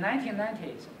 In the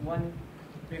 1990s, when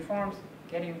reforms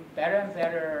getting better and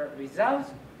better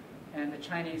results, and the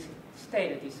Chinese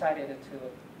state decided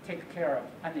to take care of,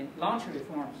 launch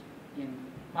reforms in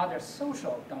other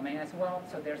social domain as well.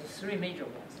 So there's three major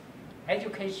ones: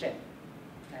 education,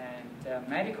 and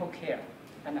medical care,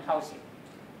 and housing.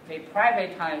 They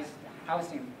privatized the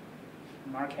housing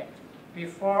market.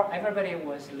 Before, everybody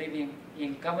was living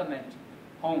in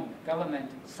government-owned,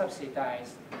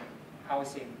 government-subsidized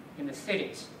housing in the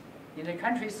cities. In the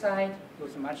countryside, it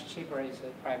was much cheaper, it's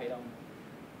private-owned.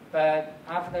 But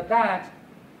after that,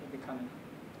 it became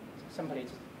somebody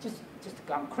just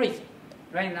gone crazy.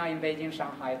 Right now in Beijing,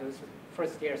 Shanghai, those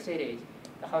first-tier cities,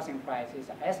 the housing price is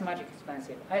as much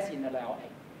expensive as in the LA.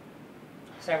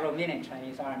 Several million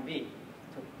Chinese RMB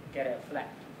to get a flat.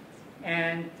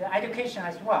 And education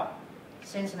as well.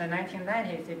 Since the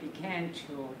 1990s, they began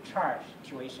to charge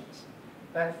tuitions,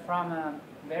 but from a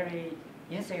very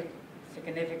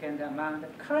insignificant amount.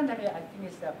 Currently, I think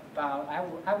it's about,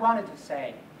 I wanted to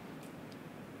say,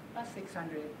 about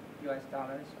 $600 US,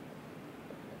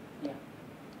 yeah,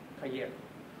 per year.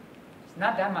 It's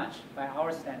not that much by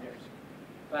our standards,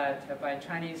 but by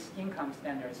Chinese income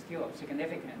standards, still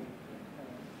significant.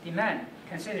 Demand,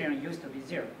 considering used to be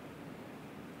zero.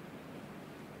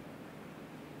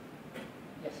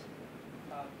 Yes? Is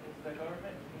the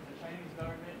Chinese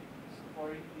government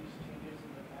supporting these changes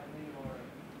in the family, or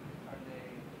are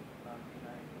they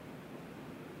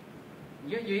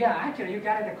denying? Yeah, actually, you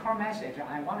got the core message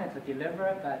I wanted to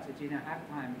deliver, but didn't have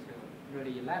time to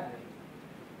really elaborate.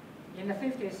 In the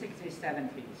 50s, 60s,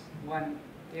 70s, when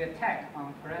the attack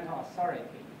on parental authority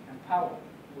and power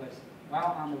was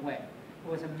well on the way, it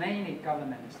was mainly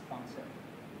government-sponsored.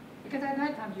 Because at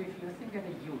that time, if you think of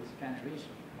the youth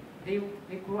generation,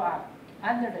 they grew up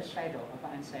under the shadow of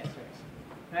ancestors,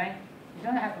 right? You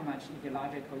don't have much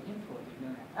ideological input. You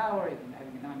don't have power. You don't have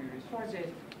economic resources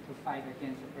to fight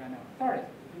against the parental authority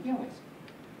to begin with.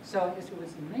 So this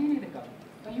was mainly the government.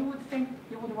 But you would think,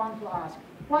 you would want to ask,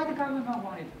 why the government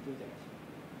wanted to do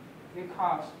this?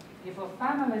 Because if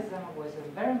familism was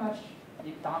very much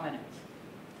dominant,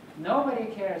 nobody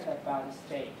cares about the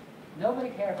state, nobody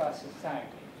cares about society,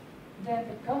 then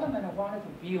the government wanted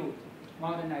to build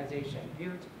modernization,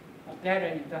 build a better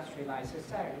industrialized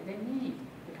society. They need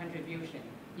the contribution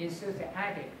in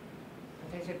systematic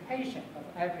participation of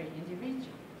every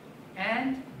individual.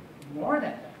 And more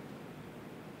than that,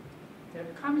 the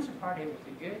Communist Party was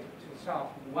good to solve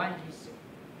one issue,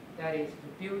 that is to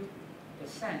build a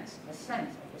sense of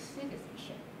the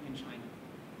citizenship in China.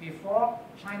 Before,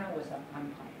 China was an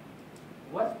empire.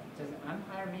 What does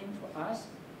empire mean to us?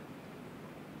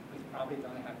 We probably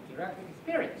don't have direct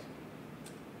experience.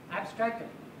 Abstractly,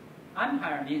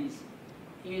 empire means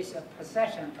is a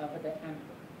possession of the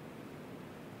emperor.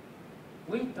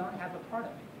 We don't have a part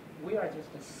of it. We are just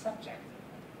a subject,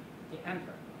 the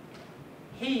emperor.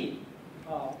 He,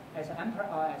 as an emperor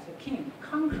or as a king,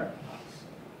 conquered us.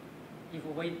 If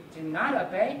we did not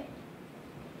obey,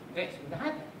 this would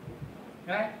happen,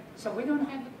 right? So we don't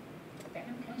have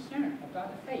damn concern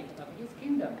about the fate of his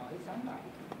kingdom or his empire.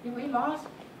 If we lost,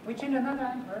 we change another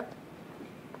emperor,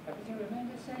 everything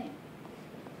remained the same.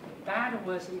 That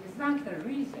was exactly the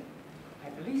reason,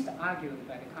 at least argued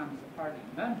by the Communist Party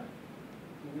members.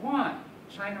 One,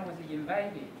 China was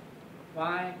invaded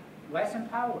by Western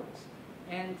powers,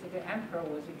 and the emperor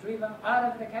was driven out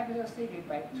of the capital city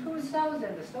by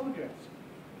 2,000 soldiers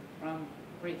from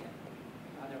Britain,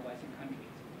 other Western countries,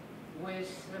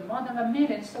 with more than 1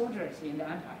 million soldiers in the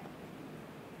empire.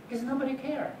 Because nobody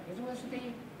cared. It was the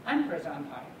emperor's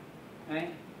empire,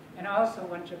 right? And also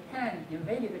when Japan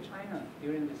invaded China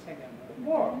during the Second World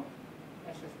War,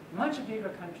 as a much bigger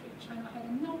country, China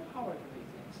had no power to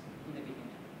resist in the beginning.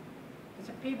 Because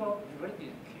the people really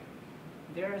didn't care.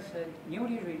 There's a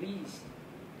newly released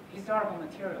historical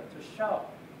material to show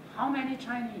how many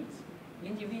Chinese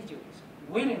individuals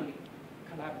willingly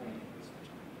collaborated with the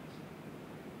Chinese.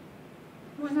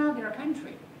 It was not their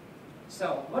country.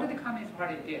 So what did the Communist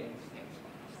Party do instead?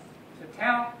 To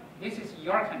tell, this is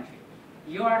your country.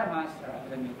 You are the master of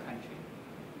the new country.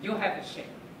 You have the shape.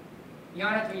 In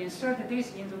order to insert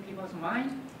this into people's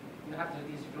mind, you have to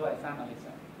destroy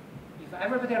familism. If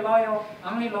everybody loyal,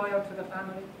 only loyal to the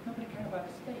family, nobody cares about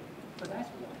the state. So that's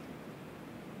why.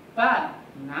 But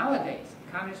nowadays,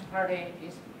 Communist Party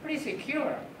is pretty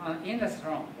secure in the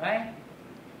throne, right?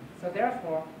 So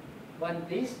therefore, when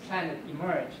this trend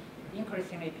emerged,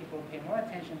 increasingly people pay more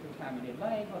attention to family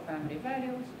life or family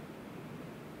values.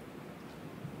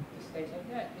 The state said,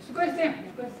 yeah, it's a good thing,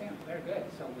 it's a good thing, very good.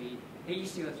 So we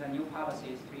issued the new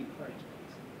policies to encourage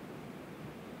this.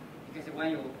 Because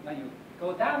when you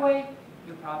go that way,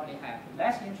 you probably have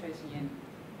less interest in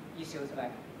issues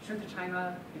like, should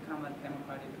China become a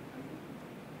democratic country?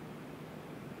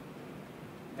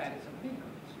 That is a political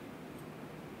issue.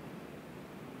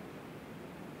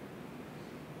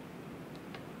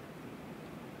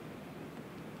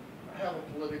 I have a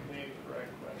politically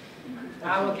incorrect question.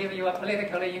 I will give you a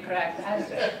politically incorrect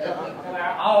answer.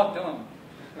 We're all doomed.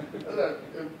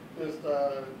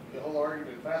 The whole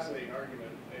argument, fascinating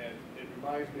argument, and it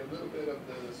reminds me a little bit of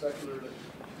the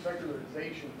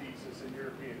secularization thesis in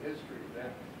European history,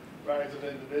 that rise of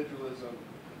individualism.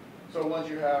 So once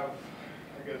you have,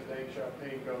 I guess Deng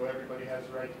Xiaoping go, everybody has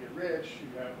the right to get rich, you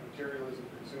have materialism,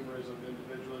 consumerism,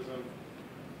 individualism,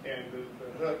 and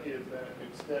the hook is that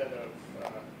instead of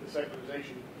the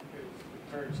secularization,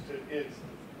 it turns to its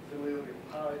filial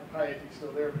piety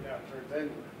still there, but now it turns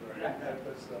inward, right?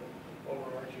 That's the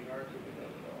overarching argument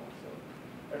of it all. So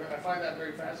I find that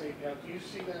very fascinating. Now, do you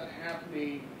see that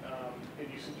happening, and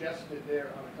you suggested it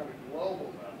there on a kind of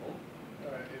global level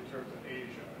in terms of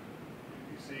Asia?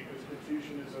 You see, because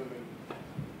Confucianism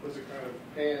was a kind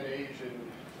of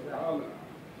pan-Asian phenomenon.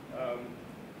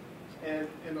 And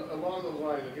along those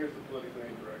lines, and here's the politically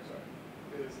incorrect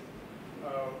side, is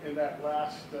in that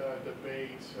last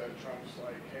debate, Trump's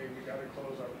like, hey, we got to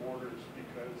close our borders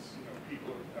because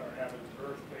people are having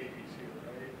birth babies here,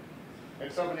 right?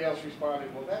 And somebody else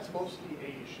responded, well, that's mostly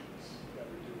Asians that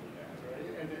are doing that, right?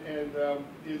 And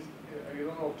I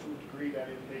don't know to a degree that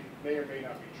it may or may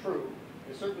not be true.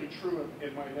 It's certainly true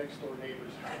in my next door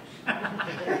neighbor's house.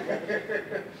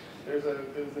 There's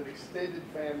an extended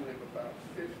family of about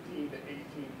 15 to 18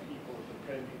 people,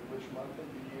 depending which month of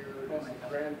the year. There's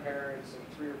grandparents and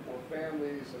 3 or 4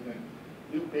 families, and then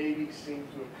new babies seem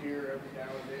to appear every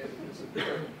now and then and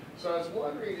disappear. So I was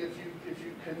wondering if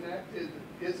you connected,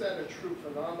 is that a true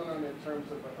phenomenon in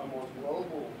terms of a more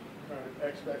global kind of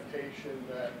expectation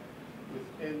that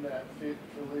within that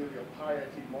filial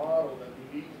piety model that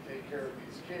we need to take care of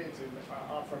these kids and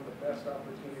offer them the best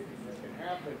opportunities that can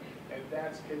happen, and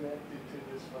that's connected to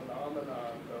this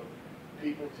phenomenon of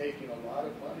people taking a lot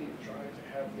of money and trying to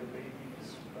have their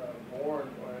babies born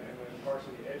and then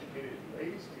partially educated and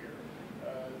raised here.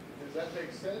 Does that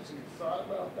make sense? Have you thought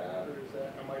about that, or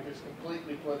am I just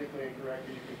completely politically incorrect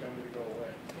and you can tell me to go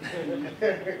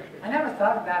away? I never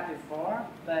thought of that before,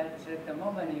 but at the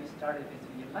moment you started to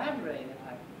elaborate,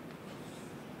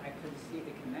 I could see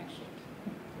the connection.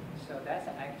 So that's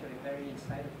actually very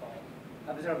insightful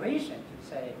observation, to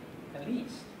say the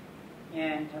least.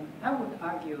 And I would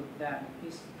argue that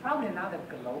it's probably not a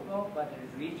global, but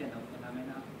a regional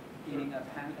phenomenon, meaning a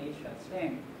pan-Asia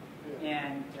thing.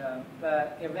 And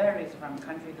but it varies from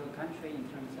country to country in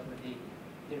terms of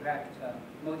the direct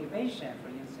motivation. For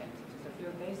instance, just a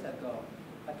few days ago,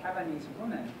 a Taiwanese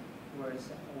woman was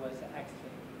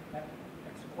actually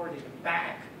exported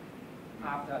back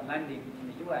after landing in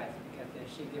the U.S.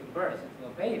 because she gave birth to a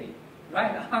baby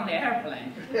right on the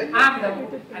airplane.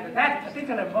 At that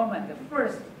particular moment, the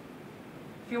first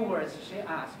few words she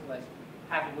asked was,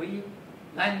 "Have we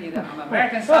landed on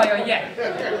American soil yet?"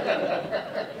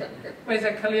 With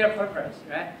a clear purpose,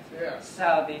 right? Yeah.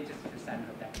 So they just sent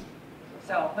her back.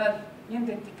 So, but in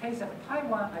the case of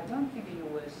Taiwan, I don't think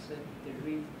it was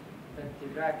the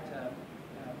direct,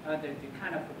 the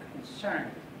kind of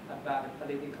concern about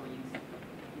political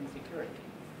insecurity.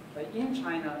 But in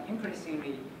China,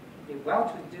 increasingly, the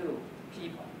well-to-do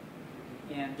people,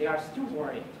 and they are still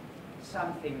worried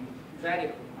something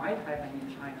radical might happen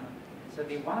in China. So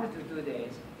they wanted to do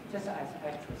this just as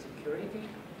actual security.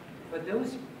 But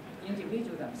those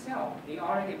individuals themselves, they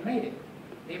already made it.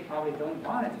 They probably don't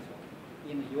want it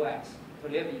in the U.S., to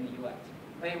live in the U.S.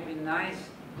 But it would be nice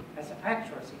as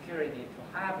actual security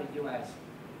to have a U.S.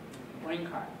 green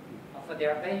card, or for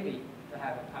their baby to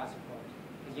have a passport.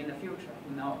 Because in the future,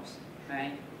 who knows,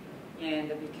 right? And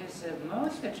because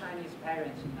most Chinese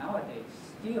parents nowadays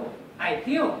still,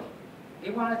 ideally, they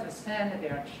wanted to send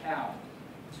their child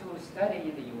to study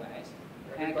in the U.S.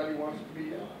 Everybody wants to be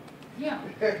young. Yeah,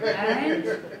 and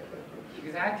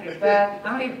exactly, but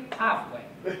only halfway.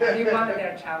 They wanted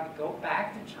their child to go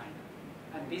back to China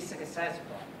and be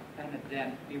successful, and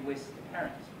then be with the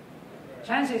parents.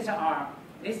 Chances are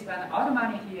they spend all the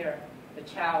money here. The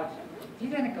child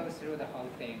didn't go through the whole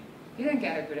thing, didn't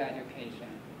get a good education,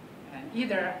 and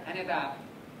either ended up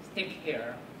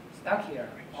stuck here,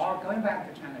 or going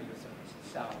back to China youth service.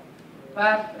 So,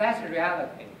 but that's the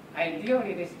reality.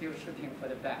 Ideally, they're still shooting for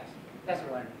the best. That's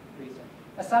one reason.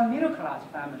 But some middle-class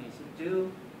families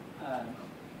do,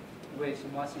 with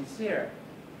more sincere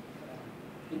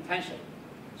intention,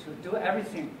 to do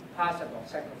everything possible,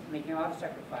 making all the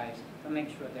sacrifice to make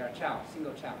sure their child,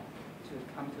 single child, to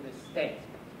come to the state.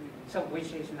 So,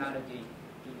 which is not the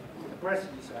birth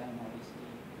issue anymore, it's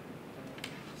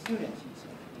the student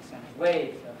issue. It's a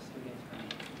wave of students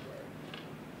coming.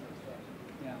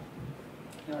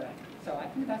 Yeah. All right. So I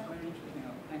think that's a very interesting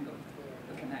angle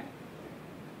to connect.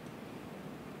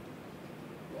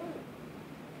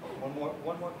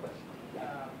 One more question.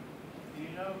 Do you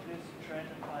know if this trend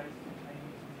applies to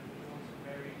Chinese individuals who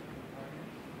marry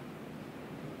foreigners?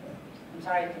 I'm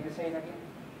sorry, can you say it again?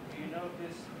 Do you know if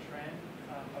this trend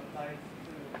applies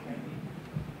to Chinese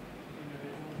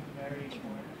individuals who marry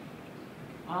foreigners?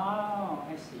 Oh,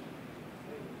 I see.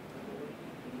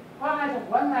 Well, at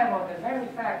one level, the very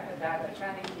fact that a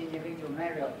Chinese individual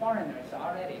marry a foreigner is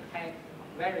already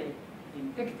very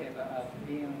indicative of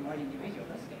being more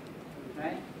individualistic,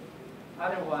 right?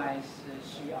 Otherwise,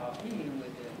 she or he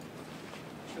would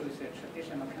choose a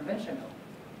traditional, conventional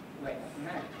way of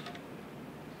marriage.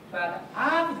 But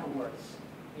afterwards,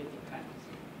 it depends.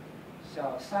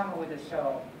 So some would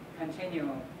show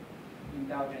continual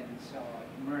indulgence or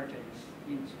emergence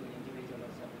into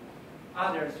individualism.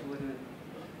 Others would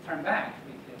turn back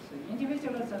because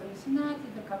individualism is not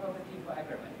the cup of tea for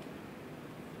everyone.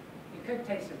 It could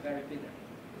taste very bitter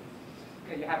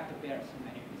because you have to bear so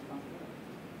many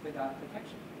responsibilities without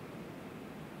protection.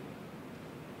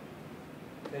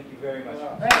 Thank you very much.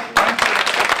 Thank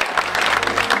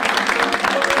you.